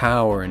wielding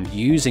power and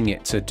using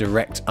it to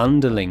direct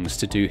underlings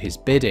to do his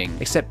bidding,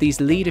 except these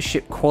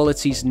leadership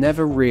qualities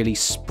never really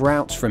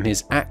sprout from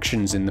his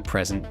actions in the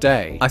present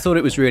day. I thought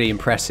it was really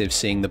impressive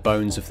seeing the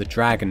bones of the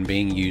dragon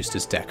being used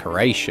as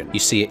decoration. You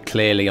see it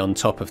clearly on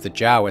top of the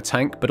Jawa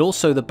tank, but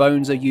also the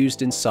bones are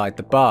used inside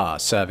the bar,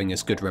 serving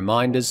as good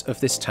reminders of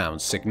this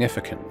town's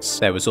significance.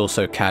 There was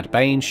also Cad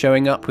Bane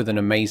showing up with an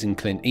amazing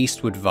Clint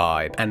Eastwood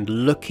vibe, and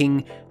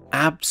looking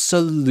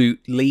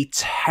absolutely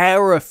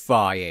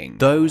terrifying.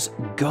 Those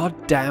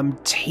goddamn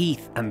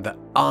teeth and the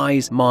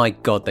eyes, my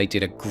god, they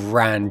did a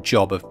grand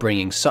job of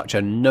bringing such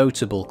a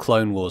notable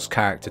Clone Wars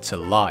character to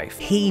life.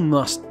 He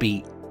must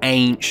be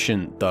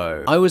ancient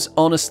though. I was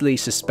honestly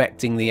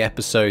suspecting the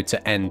episode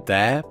to end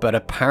there, but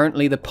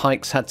apparently the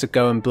Pikes had to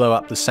go and blow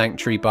up the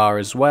Sanctuary Bar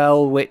as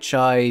well, which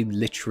I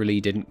literally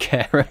didn't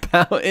care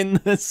about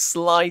in the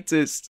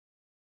slightest.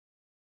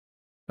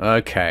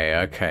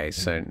 Okay,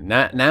 so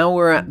now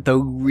we're at the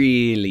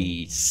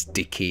really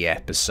sticky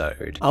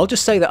episode. I'll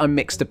just say that I'm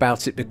mixed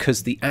about it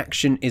because the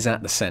action is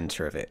at the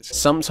center of it.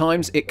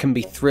 Sometimes it can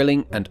be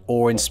thrilling and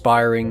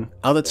awe-inspiring,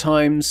 other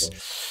times,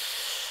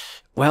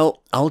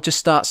 well, I'll just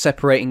start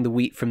separating the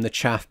wheat from the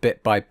chaff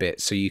bit by bit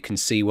so you can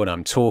see what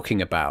I'm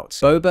talking about.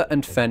 Boba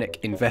and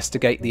Fennec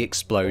investigate the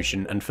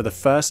explosion, and for the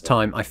first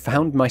time I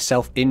found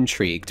myself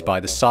intrigued by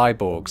the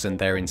cyborgs and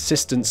their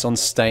insistence on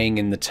staying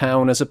in the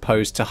town as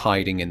opposed to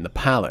hiding in the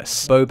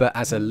palace. Boba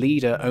as a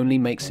leader only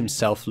makes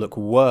himself look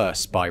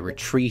worse by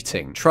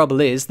retreating.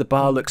 Trouble is, the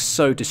bar looks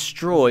so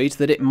destroyed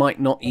that it might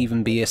not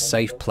even be a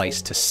safe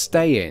place to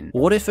stay in.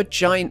 What if a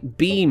giant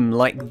beam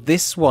like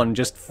this one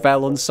just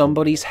fell on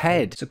somebody's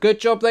head? It's a good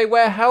job they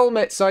wear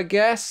helmets, I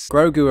guess.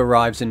 Grogu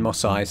arrives in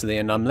Mos Eisley,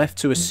 and I'm left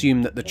to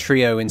assume that the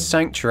trio in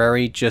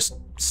Sanctuary just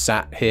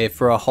sat here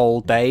for a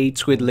whole day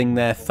twiddling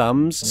their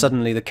thumbs.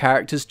 Suddenly the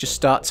characters just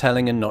start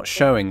telling and not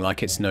showing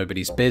like it's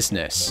nobody's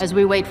business. As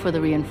we wait for the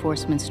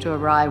reinforcements to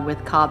arrive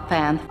with Cobb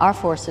Vanth, our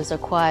forces are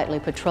quietly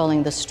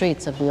patrolling the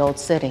streets of the old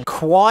city.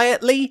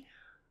 Quietly?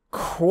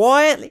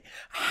 Quietly?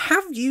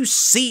 Have you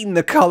seen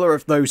the color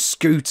of those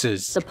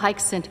scooters? The Pike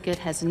Syndicate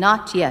has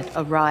not yet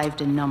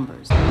arrived in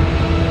numbers.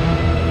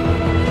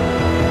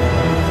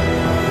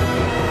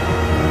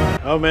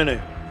 How many?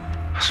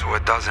 So a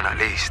dozen at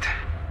least.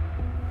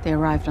 They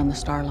arrived on the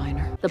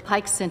Starliner. The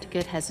Pike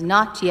Syndicate has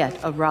not yet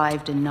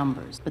arrived in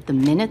numbers, but the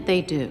minute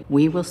they do,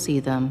 we will see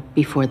them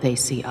before they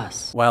see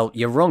us. Well,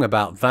 you're wrong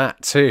about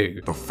that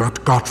too. The Fett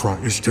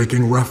Gatra is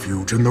taking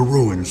refuge in the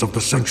ruins of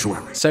the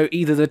Sanctuary. So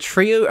either the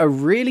trio are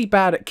really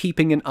bad at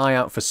keeping an eye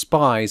out for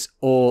spies,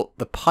 or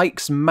the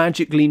Pikes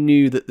magically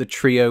knew that the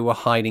trio were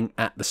hiding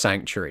at the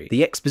Sanctuary.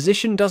 The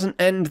exposition doesn't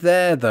end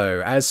there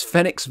though, as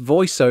Fennec's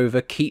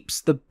voiceover keeps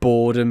the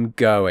boredom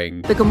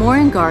going. The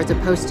Gamorrean guards are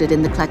posted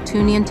in the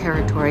Clactunian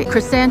territory.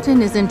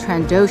 Chrysanthemum is in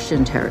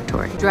Trandoshan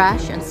territory.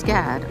 Drash and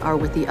Scad are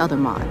with the other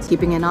mods,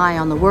 keeping an eye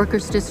on the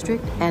Workers'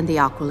 District and the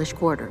Aqualish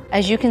Quarter.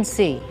 As you can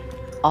see,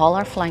 all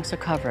our flanks are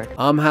covered.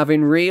 I'm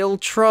having real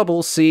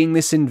trouble seeing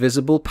this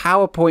invisible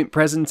PowerPoint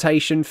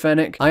presentation,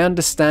 Fennec. I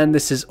understand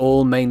this is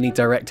all mainly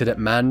directed at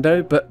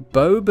Mando, but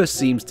Boba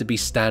seems to be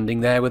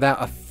standing there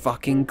without a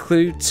fucking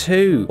clue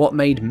too. What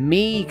made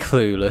me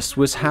clueless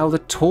was how the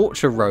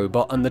torture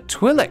robot and the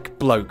Twi'lek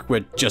bloke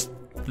were just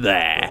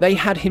there. They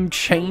had him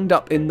chained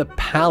up in the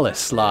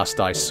palace last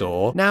I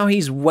saw. Now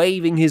he's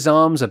waving his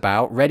arms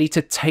about, ready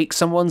to take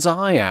someone's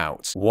eye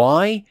out.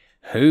 Why?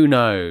 Who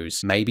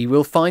knows? Maybe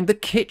we'll find the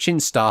kitchen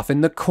staff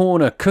in the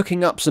corner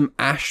cooking up some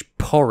ash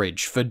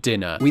porridge for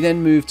dinner. We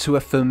then move to a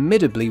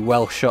formidably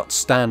well-shot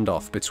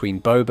standoff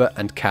between Boba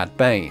and Cad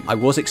Bane. I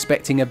was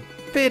expecting a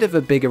bit of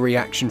a bigger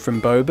reaction from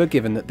Boba,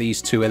 given that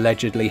these two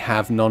allegedly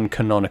have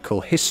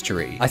non-canonical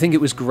history. I think it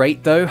was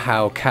great though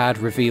how Cad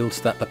revealed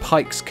that the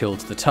Pikes killed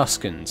the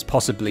Tuskens,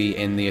 possibly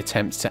in the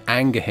attempt to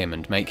anger him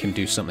and make him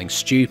do something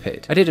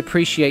stupid. I did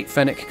appreciate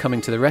Fennec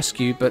coming to the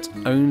rescue, but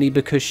only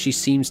because she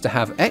seems to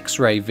have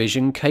X-ray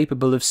vision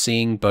capable of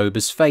seeing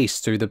Boba's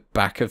face through the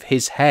back of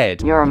his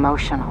head. You're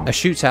emotional. A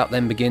shootout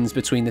then begins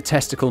between the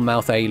testicle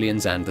mouth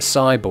aliens and the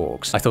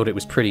cyborgs. I thought it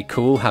was pretty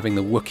cool having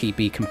the Wookiee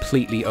be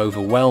completely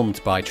overwhelmed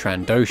by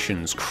Trandoshans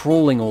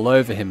crawling all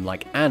over him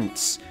like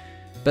ants,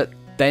 but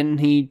then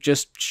he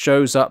just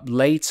shows up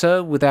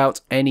later without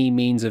any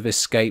means of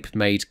escape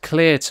made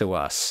clear to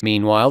us.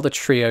 Meanwhile, the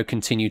trio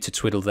continue to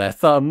twiddle their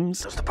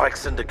thumbs. Does the Pike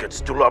Syndicate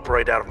still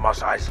operate out of Mos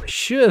Eisley?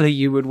 Surely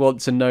you would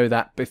want to know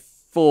that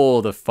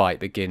before the fight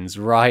begins,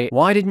 right?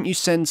 Why didn't you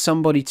send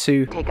somebody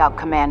to take out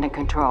command and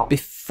control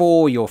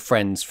before your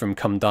friends from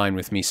Come Dine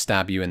With Me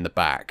stab you in the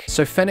back?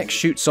 So Fennec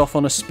shoots off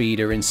on a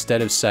speeder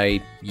instead of,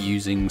 say,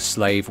 using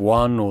Slave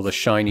 1 or the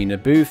shiny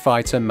Naboo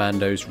fighter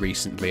Mando's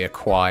recently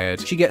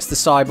acquired. She gets the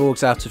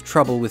cyborgs out of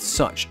trouble with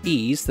such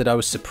ease that I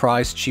was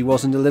surprised she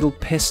wasn't a little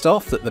pissed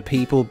off that the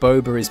people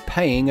Boba is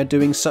paying are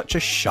doing such a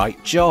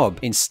shite job.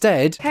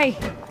 Instead, hey,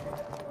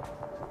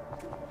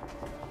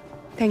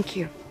 thank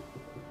you.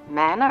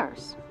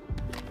 Manners.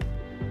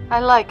 I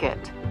like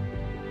it.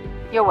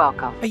 You're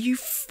welcome. Are you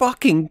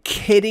fucking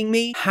kidding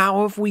me?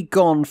 How have we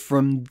gone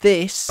from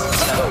this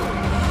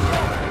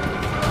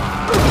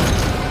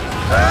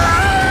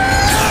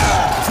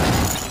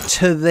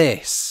to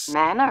this?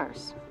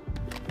 Manners.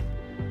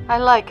 I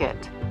like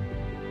it.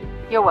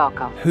 You're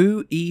welcome.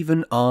 Who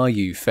even are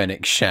you,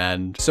 Fennec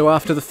Shand? So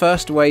after the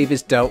first wave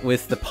is dealt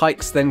with, the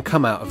Pikes then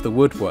come out of the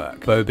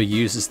woodwork. Boba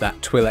uses that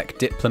Twi'lek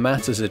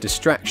diplomat as a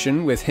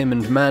distraction, with him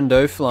and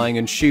Mando flying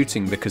and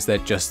shooting because they're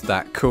just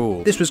that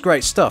cool. This was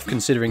great stuff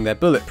considering they're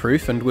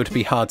bulletproof and would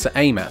be hard to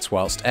aim at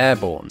whilst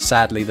airborne.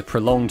 Sadly, the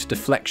prolonged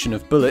deflection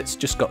of bullets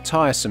just got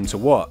tiresome to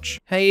watch.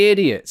 Hey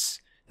idiots!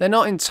 They're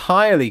not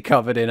entirely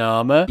covered in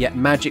armor, yet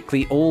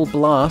magically all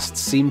blasts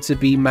seem to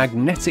be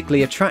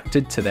magnetically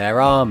attracted to their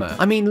armor.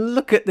 I mean,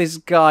 look at this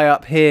guy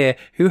up here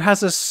who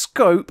has a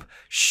scope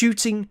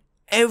shooting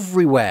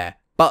everywhere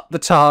but the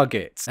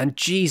targets. And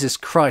Jesus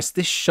Christ,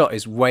 this shot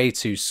is way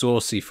too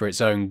saucy for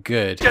its own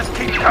good. Just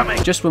keep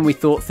coming! Just when we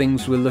thought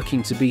things were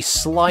looking to be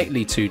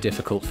slightly too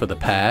difficult for the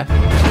pair,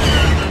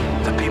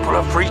 the people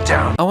of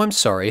Freetown. Oh, I'm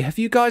sorry, have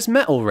you guys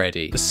met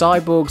already? The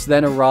cyborgs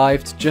then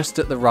arrived just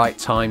at the right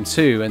time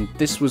too, and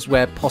this was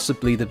where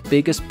possibly the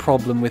biggest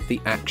problem with the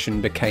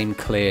action became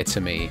clear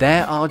to me.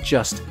 There are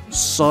just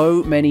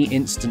so many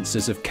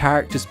instances of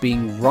characters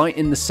being right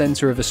in the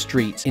center of a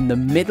street, in the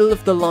middle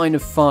of the line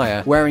of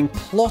fire, wearing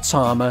plot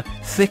armor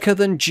thicker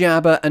than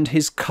Jabba and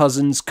his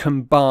cousins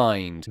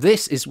combined.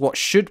 This is what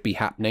should be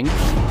happening.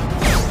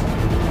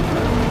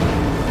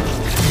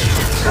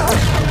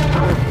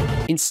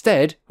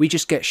 Instead, we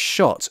just get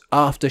shot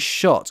after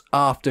shot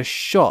after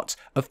shot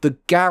of the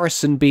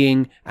garrison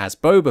being, as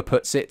Boba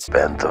puts it,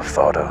 bent of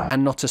fodder,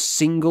 and not a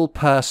single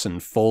person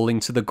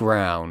falling to the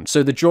ground.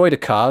 So the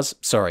droidicars,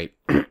 sorry,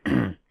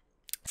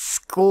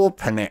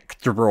 Scorpionex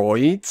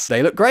droids,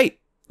 they look great.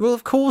 Well,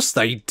 of course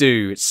they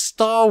do. It's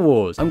Star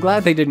Wars. I'm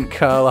glad they didn't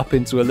curl up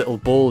into a little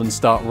ball and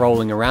start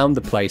rolling around the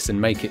place and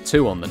make it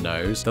too on the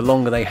nose. The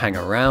longer they hang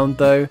around,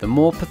 though, the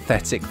more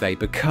pathetic they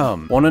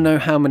become. Want to know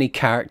how many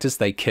characters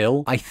they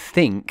kill? I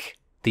think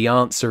the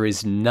answer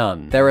is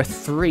none. There are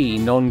 3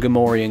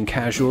 non-Gamorrean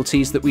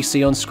casualties that we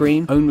see on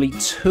screen, only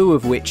 2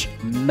 of which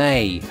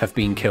may have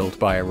been killed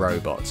by a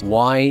robot.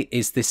 Why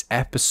is this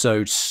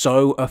episode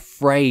so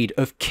afraid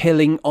of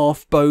killing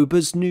off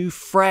Boba's new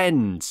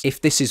friends?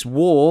 If this is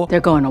war, they're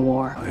going to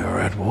war. We are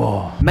at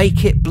war.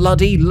 Make it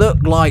bloody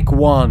look like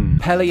one.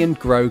 Peli and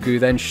Grogu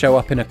then show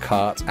up in a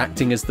cart,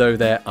 acting as though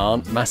there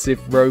aren't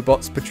massive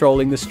robots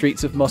patrolling the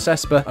streets of Mos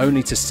Espa,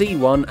 only to see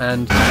one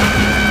and...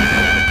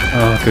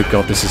 oh, good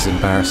God, this is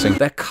embarrassing.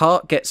 Their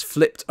cart gets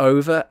flipped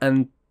over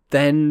and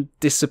then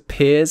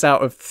disappears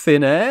out of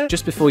thin air.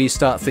 Just before you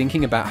start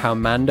thinking about how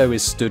Mando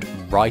is stood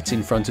right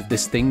in front of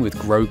this thing with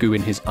Grogu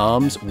in his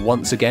arms,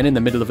 once again in the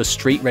middle of a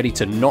street ready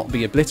to not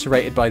be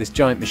obliterated by this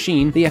giant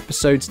machine, the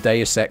episode's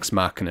Deus Ex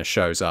Machina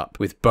shows up,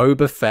 with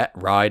Boba Fett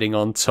riding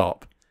on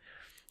top.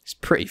 It's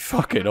pretty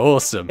fucking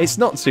awesome. It's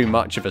not too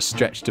much of a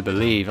stretch to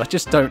believe. I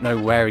just don't know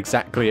where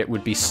exactly it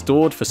would be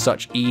stored for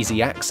such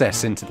easy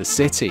access into the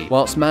city.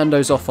 Whilst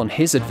Mando's off on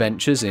his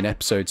adventures in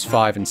episodes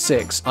 5 and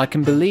 6, I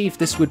can believe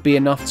this would be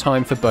enough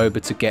time for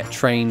Boba to get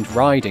trained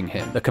riding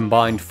him. The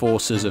combined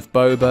forces of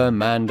Boba,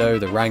 Mando,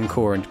 the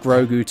Rancor and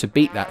Grogu to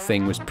beat that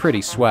thing was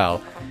pretty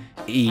swell,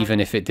 even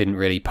if it didn't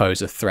really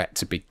pose a threat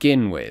to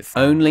begin with.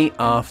 Only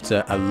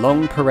after a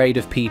long parade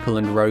of people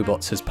and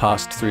robots has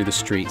passed through the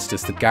streets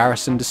does the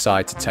garrison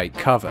decide to take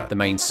cover. The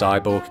main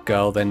cyborg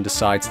girl then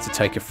decides to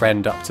take a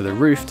friend up to the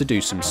roof to do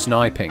some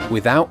sniping.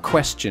 Without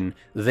question,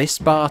 this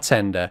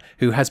bartender,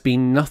 who has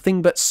been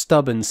nothing but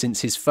stubborn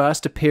since his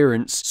first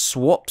appearance,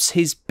 swaps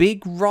his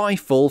big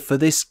rifle for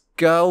this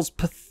girl's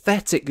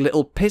pathetic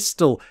little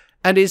pistol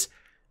and is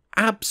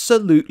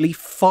absolutely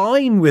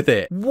fine with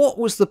it. What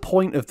was the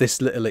point of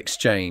this little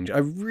exchange? I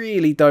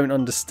really don't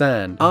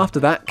understand. After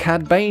that,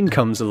 Cad Bane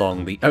comes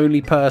along, the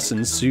only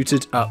person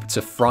suited up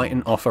to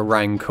frighten off a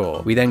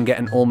Rancor. We then get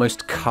an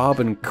almost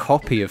carbon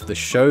copy of the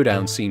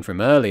showdown scene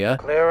from earlier.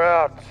 Clear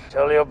out.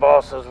 Tell your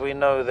bosses we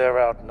know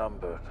they're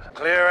outnumbered.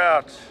 Clear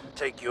out.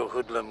 Take your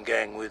hoodlum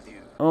gang with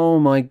you. Oh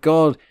my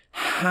God,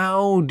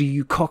 how do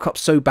you cock up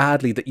so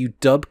badly that you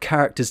dub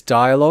characters'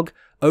 dialogue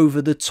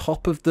over the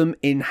top of them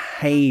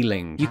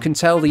inhaling? You can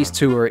tell these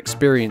two are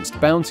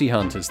experienced bounty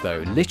hunters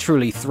though,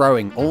 literally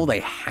throwing all they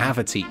have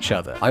at each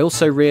other. I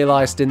also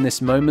realised in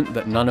this moment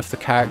that none of the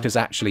characters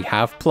actually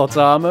have plot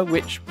armor,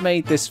 which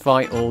made this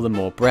fight all the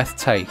more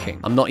breathtaking.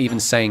 I'm not even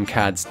saying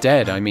Cad's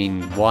dead, I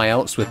mean, why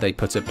else would they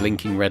put a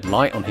blinking red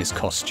light on his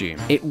costume?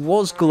 It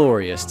was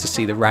glorious to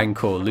see the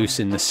Rancor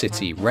loose in the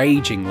city,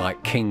 raging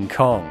like King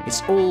Kong.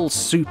 It's all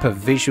super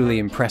visually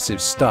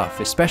impressive stuff,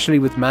 especially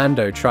with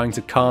Mando trying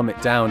to calm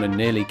it down and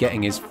nearly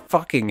getting his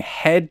fucking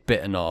head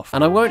bitten off.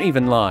 And I won't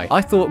even lie,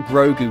 I thought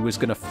Grogu was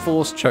gonna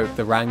force choke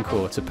the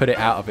Rancor to put it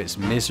out of its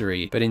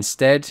misery, but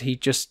instead he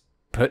just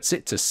puts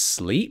it to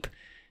sleep?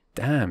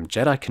 Damn,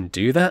 Jedi can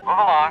do that?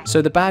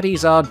 So the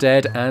baddies are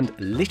dead and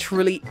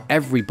literally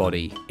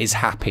everybody is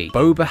happy.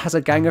 Boba has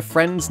a gang of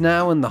friends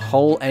now and the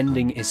whole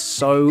ending is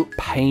so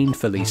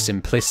painfully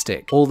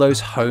simplistic. All those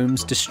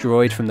homes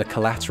destroyed from the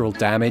collateral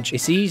damage,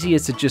 it's easier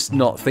to just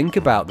not think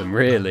about them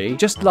really.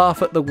 Just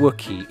laugh at the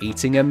Wookiee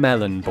eating a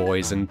melon,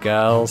 boys and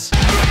girls.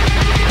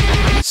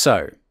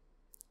 So,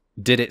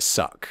 did it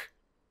suck?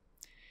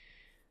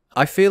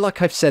 I feel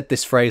like I've said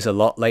this phrase a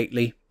lot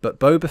lately, but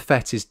Boba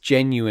Fett is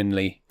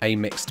genuinely a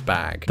mixed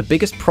bag. The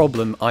biggest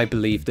problem I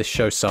believe this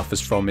show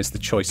suffers from is the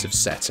choice of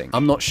setting.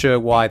 I'm not sure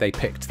why they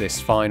picked this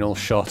final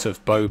shot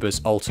of Boba's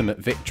ultimate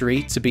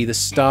victory to be the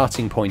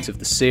starting point of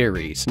the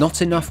series.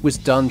 Not enough was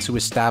done to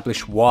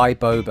establish why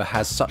Boba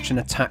has such an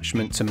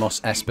attachment to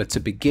Mos Espa to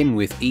begin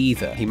with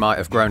either. He might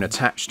have grown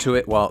attached to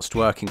it whilst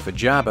working for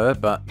Jabba,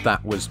 but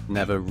that was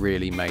never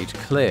really made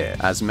clear.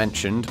 As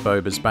mentioned,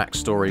 Boba's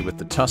backstory with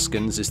the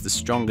Tuskens is the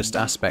strongest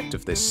aspect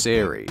of this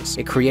series.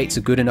 It creates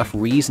a good enough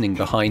reasoning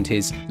behind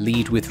his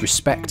lead with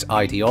respect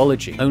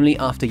ideology. Only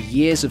after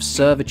years of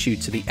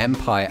servitude to the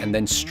Empire and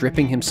then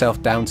stripping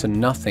himself down to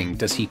nothing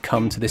does he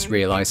come to this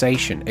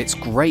realization. It's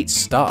great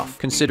stuff.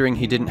 Considering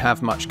he didn't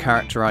have much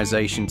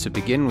characterization to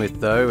begin with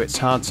though, it's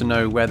hard to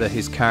know whether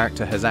his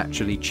character has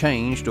actually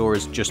changed or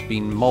has just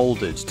been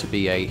molded to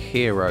be a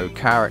hero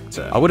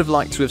character. I would have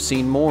liked to have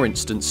seen more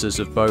instances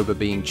of Boba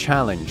being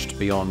challenged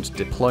beyond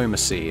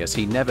diplomacy, as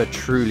he never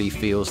truly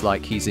feels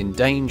like he's in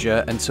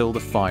danger until the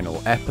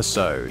final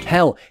episode.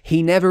 Hell,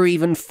 he never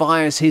even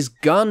fires his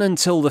gun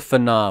until the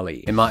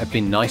finale. It might have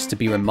been nice to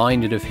be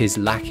reminded of his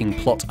lacking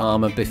plot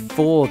armor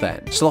before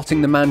then.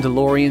 Slotting The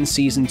Mandalorian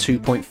Season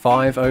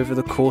 2.5 over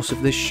the course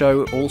of this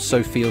show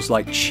also feels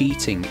like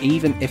cheating,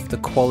 even if the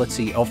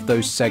quality of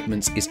those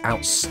segments is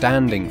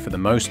outstanding for the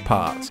most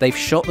part. They've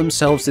shot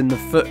themselves in the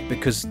foot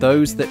because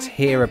those that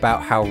hear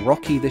about how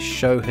rocky this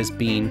show has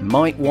been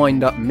might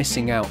wind up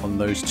missing out on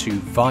those two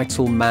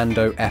vital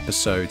Mando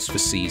episodes for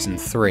Season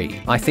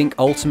 3. I think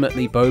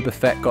ultimately Boba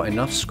Fett got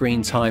enough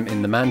screen time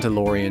in The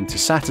Mandalorian to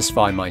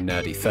satisfy my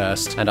nerdy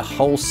thirst, and a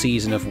whole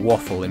season of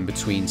waffle in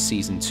between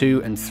Season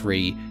 2 and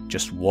 3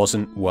 just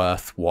wasn't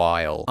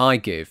worthwhile. I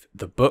give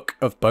The Book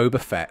of Boba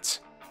Fett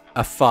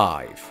a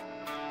 5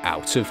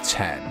 out of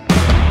 10.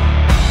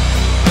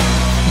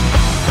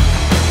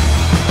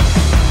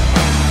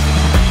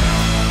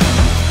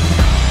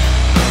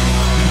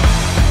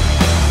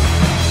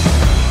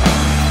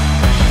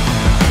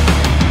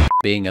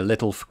 Being a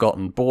little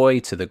forgotten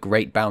boy to the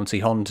great bounty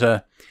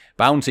hunter.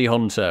 Bounty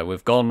hunter,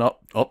 we've gone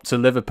up to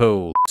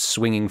Liverpool.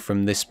 Swinging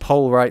from this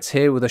pole right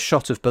here with a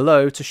shot of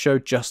below to show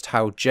just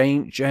how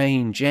Jane,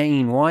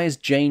 why is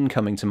Jane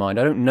coming to mind?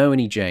 I don't know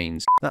any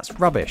Janes. That's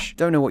rubbish.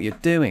 Don't know what you're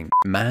doing.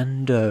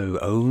 Mando,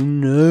 oh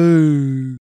no.